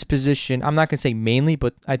to this position. I'm not gonna say mainly,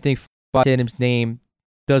 but I think Fatih Terim's name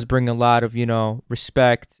does bring a lot of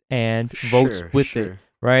respect and votes with it,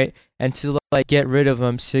 right? And to like get rid of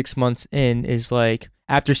him 6 months in is like,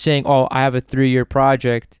 after saying, "Oh, I have a 3-year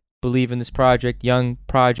project, believe in this project, young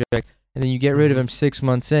project," and then you get rid of him 6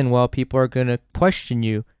 months in. Well, people are gonna question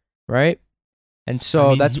you, right? And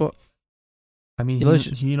so that's what. I mean,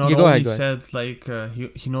 he not only said like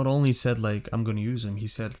he not only said like, I'm gonna use him. He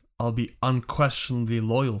said, I'll be unquestionably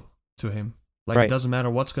loyal to him. Like, Right. It doesn't matter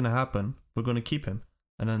what's gonna happen, we're gonna keep him.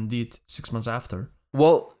 And then indeed, 6 months after,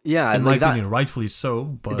 Well, yeah, in like my opinion, rightfully so.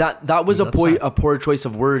 But that was a sad. poor choice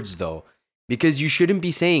of words, though, because you shouldn't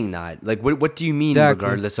be saying that. Like, what do you mean? Exactly.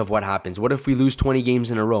 Regardless of what happens, what if we lose 20 games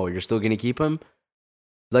in a row? You're still gonna keep him?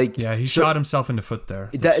 Like, Yeah, he shot himself in the foot there.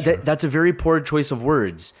 That's a very poor choice of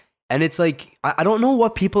words. And it's like, I don't know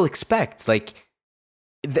what people expect. Like,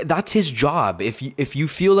 that's his job. If you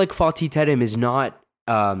feel like Fatih Terim is not,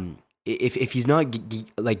 if he's not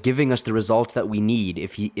like giving us the results that we need,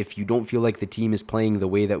 if you don't feel like the team is playing the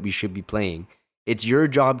way that we should be playing, it's your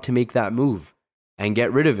job to make that move and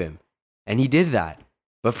get rid of him. And he did that.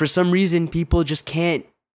 But for some reason, people just can't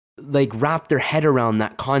like wrap their head around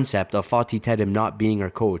that concept of Fatih Terim not being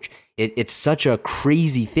our coach. It's such a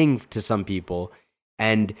crazy thing to some people.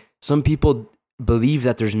 And some people believe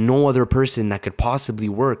that there's no other person that could possibly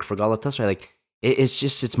work for Galatasaray. Like,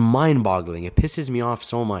 it's mind-boggling. It pisses me off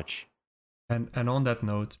so much. And on that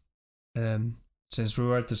note, since we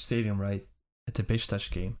were at the stadium, right, at the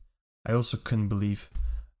Besiktas game, I also couldn't believe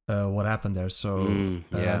what happened there. So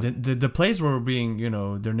the players were being,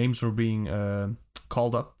 their names were being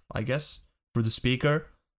called up, I guess, for the speaker.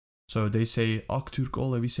 So they say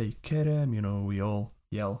Aktürkoğlu, we say Kerem, we all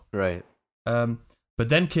yell. Right. But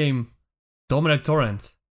then came Dominic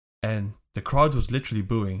Torrent, and the crowd was literally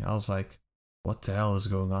booing. I was like, what the hell is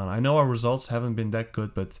going on? I know our results haven't been that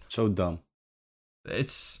good, but So dumb.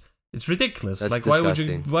 it's ridiculous. That's like,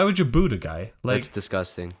 disgusting. why would you boo the guy? Like, That's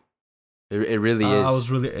disgusting. It really is.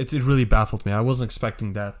 It really baffled me. I wasn't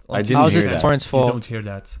expecting that. I didn't How is hear it that. Torrent's You fault? don't hear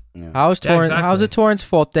that. Yeah. How's exactly. it Torrent's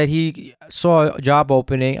fault that he saw a job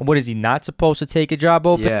opening? What is he not supposed to take a job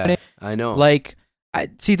opening? Yeah, I know. Like,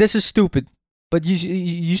 see, this is stupid. But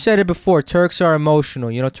you said it before. Turks are emotional.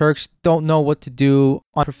 Turks don't know what to do,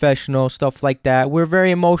 unprofessional, stuff like that. We're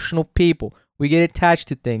very emotional people. We get attached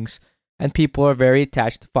to things, and people are very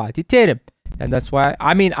attached to Fatih Terim. And that's why,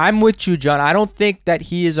 I'm with you, John. I don't think that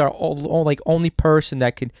he is our only person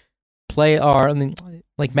that could play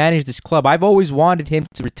manage this club. I've always wanted him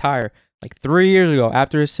to retire, 3 years ago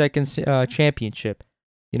after his second championship.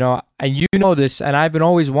 And you know this, and I've been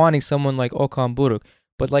always wanting someone like Okan Buruk.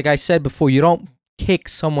 But like I said before, you don't kick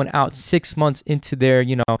someone out 6 months into their,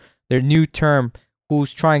 their new term,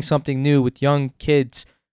 who's trying something new with young kids.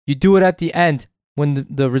 You do it at the end when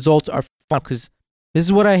the results are fun, because this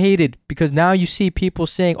is what I hated, because now you see people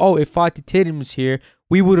saying, oh, if Fatih Terim was here,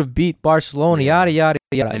 we would have beat Barcelona, yada, yada,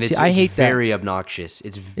 yada. And see, I hate that. It's very obnoxious.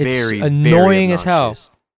 It's very annoying very as hell.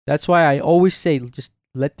 That's why I always say, just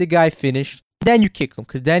let the guy finish, then you kick him,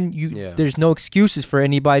 because then there's no excuses for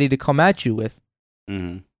anybody to come at you with.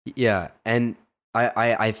 Mm-hmm. Yeah, and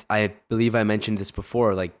I believe I mentioned this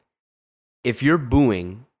before. Like, if you're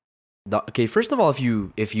booing, first of all,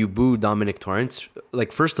 if you boo Dominic Torrance,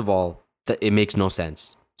 like, first of all, it makes no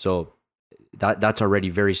sense. So that's already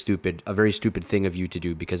a very stupid thing of you to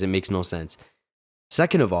do, because it makes no sense.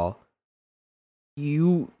 Second of all,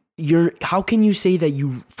 how can you say that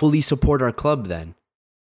you fully support our club then?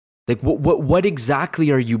 Like, what exactly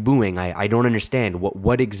are you booing? I don't understand.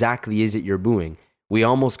 What exactly is it you're booing? We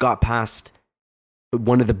almost got past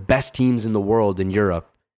one of the best teams in the world in Europe.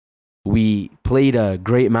 We played a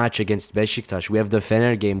great match against Besiktas. We have the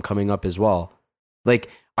Fener game coming up as well. Like,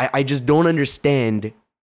 I just don't understand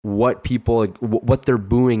what they're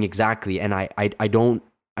booing exactly, and I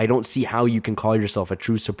don't see how you can call yourself a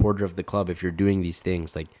true supporter of the club if you're doing these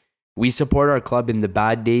things. Like, we support our club in the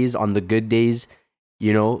bad days, on the good days.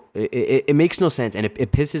 It makes no sense, and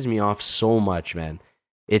it pisses me off so much, man.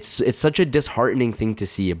 It's such a disheartening thing to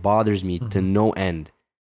see. It bothers me to no end.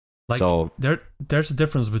 Like, so there's a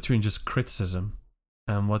difference between just criticism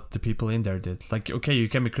and what the people in there did. Like, okay, you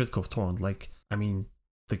can be critical of Torrent. Like, I mean,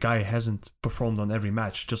 the guy hasn't performed on every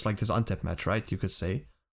match, just like this Antep match, right? You could say.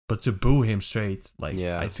 But to boo him straight, like,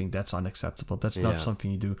 I think that's unacceptable. That's not something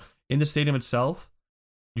you do. In the stadium itself,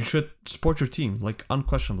 you should support your team, like,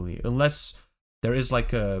 unquestionably. Unless there is,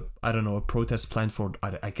 like, a protest plan for,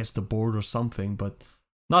 I guess, the board or something, but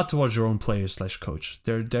not towards your own players / coach.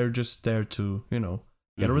 They're just there to,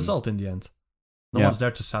 get a result in the end. No one's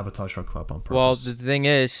there to sabotage our club on purpose. Well, the thing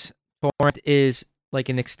is, Torrent is like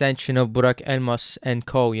an extension of Burak Elmas and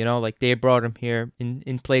co, like they brought him here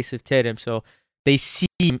in place of Terim. So they see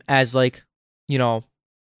him as like,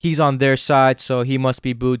 he's on their side, so he must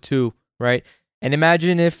be booed too, right? And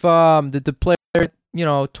imagine if the player,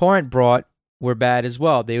 Torrent brought were bad as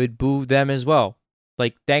well. They would boo them as well.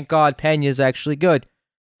 Like, thank God Peña's actually good.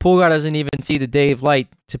 Pulgar doesn't even see the day of light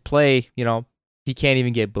to play, he can't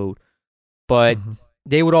even get booed. But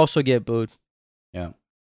they would also get booed. Yeah.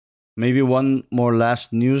 Maybe one more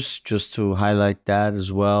last news just to highlight that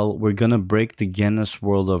as well. We're going to break the Guinness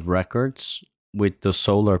World of Records with the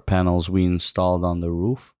solar panels we installed on the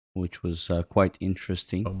roof, which was quite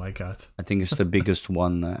interesting. Oh my God. I think it's the biggest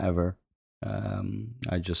one ever.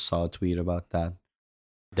 I just saw a tweet about that.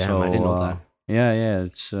 Damn, I didn't know that. Yeah,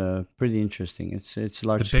 it's pretty interesting. It's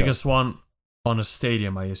large. The biggest one on a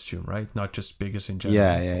stadium, I assume, right? Not just biggest in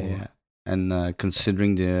general. Yeah. And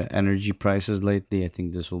considering the energy prices lately, I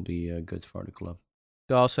think this will be good for the club.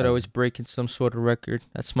 They also always breaking some sort of record.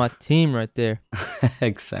 That's my team right there.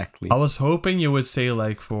 Exactly. I was hoping you would say,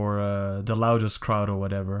 like, for the loudest crowd or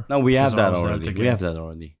whatever. No, we have that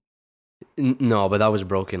already. No, but that was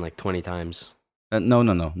broken like 20 times. No,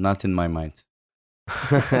 not in my mind.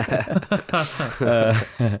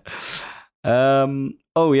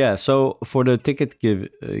 Oh yeah, so for the ticket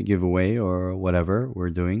giveaway or whatever we're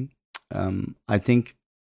doing, I think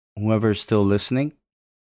whoever's still listening,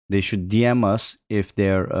 they should DM us if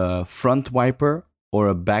they're a front wiper or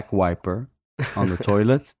a back wiper on the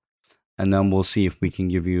toilet, and then we'll see if we can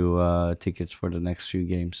give you tickets for the next few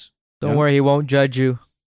games. Don't worry, he won't judge you.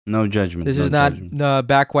 No judgment. This is not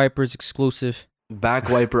back wipers exclusive. Back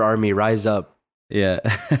wiper army, rise up. Yeah.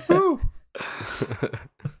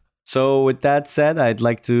 So with that said, I'd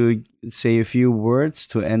like to say a few words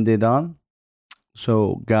to end it on.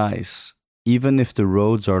 So guys, even if the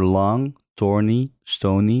roads are long, thorny,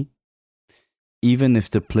 stony, even if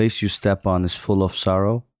the place you step on is full of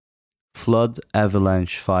sorrow, flood,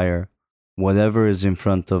 avalanche, fire, whatever is in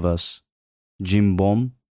front of us, Jim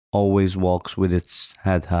Bom always walks with its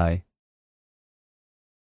head high.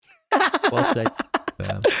 Well said.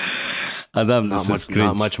 Adam,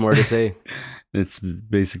 not much more to say. It's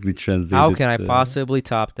basically translated. How can I possibly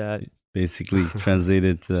top that? Basically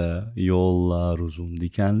translated, yollar uzun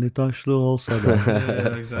dikenli taşlı olsa da.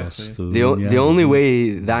 Yeah, exactly. The only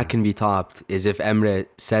way that can be topped is if Emre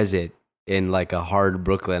says it in like a hard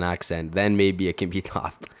Brooklyn accent. Then maybe it can be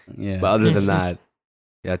topped. Yeah. But other than that,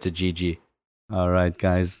 yeah, it's a GG. All right,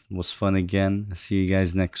 guys. It was fun again. See you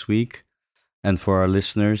guys next week. And for our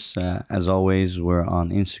listeners, as always, we're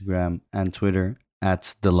on Instagram and Twitter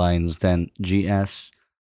at TheLionsDenGS.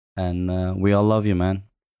 And we all love you, man.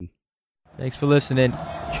 Thanks for listening.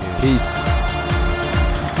 Cheers. Peace.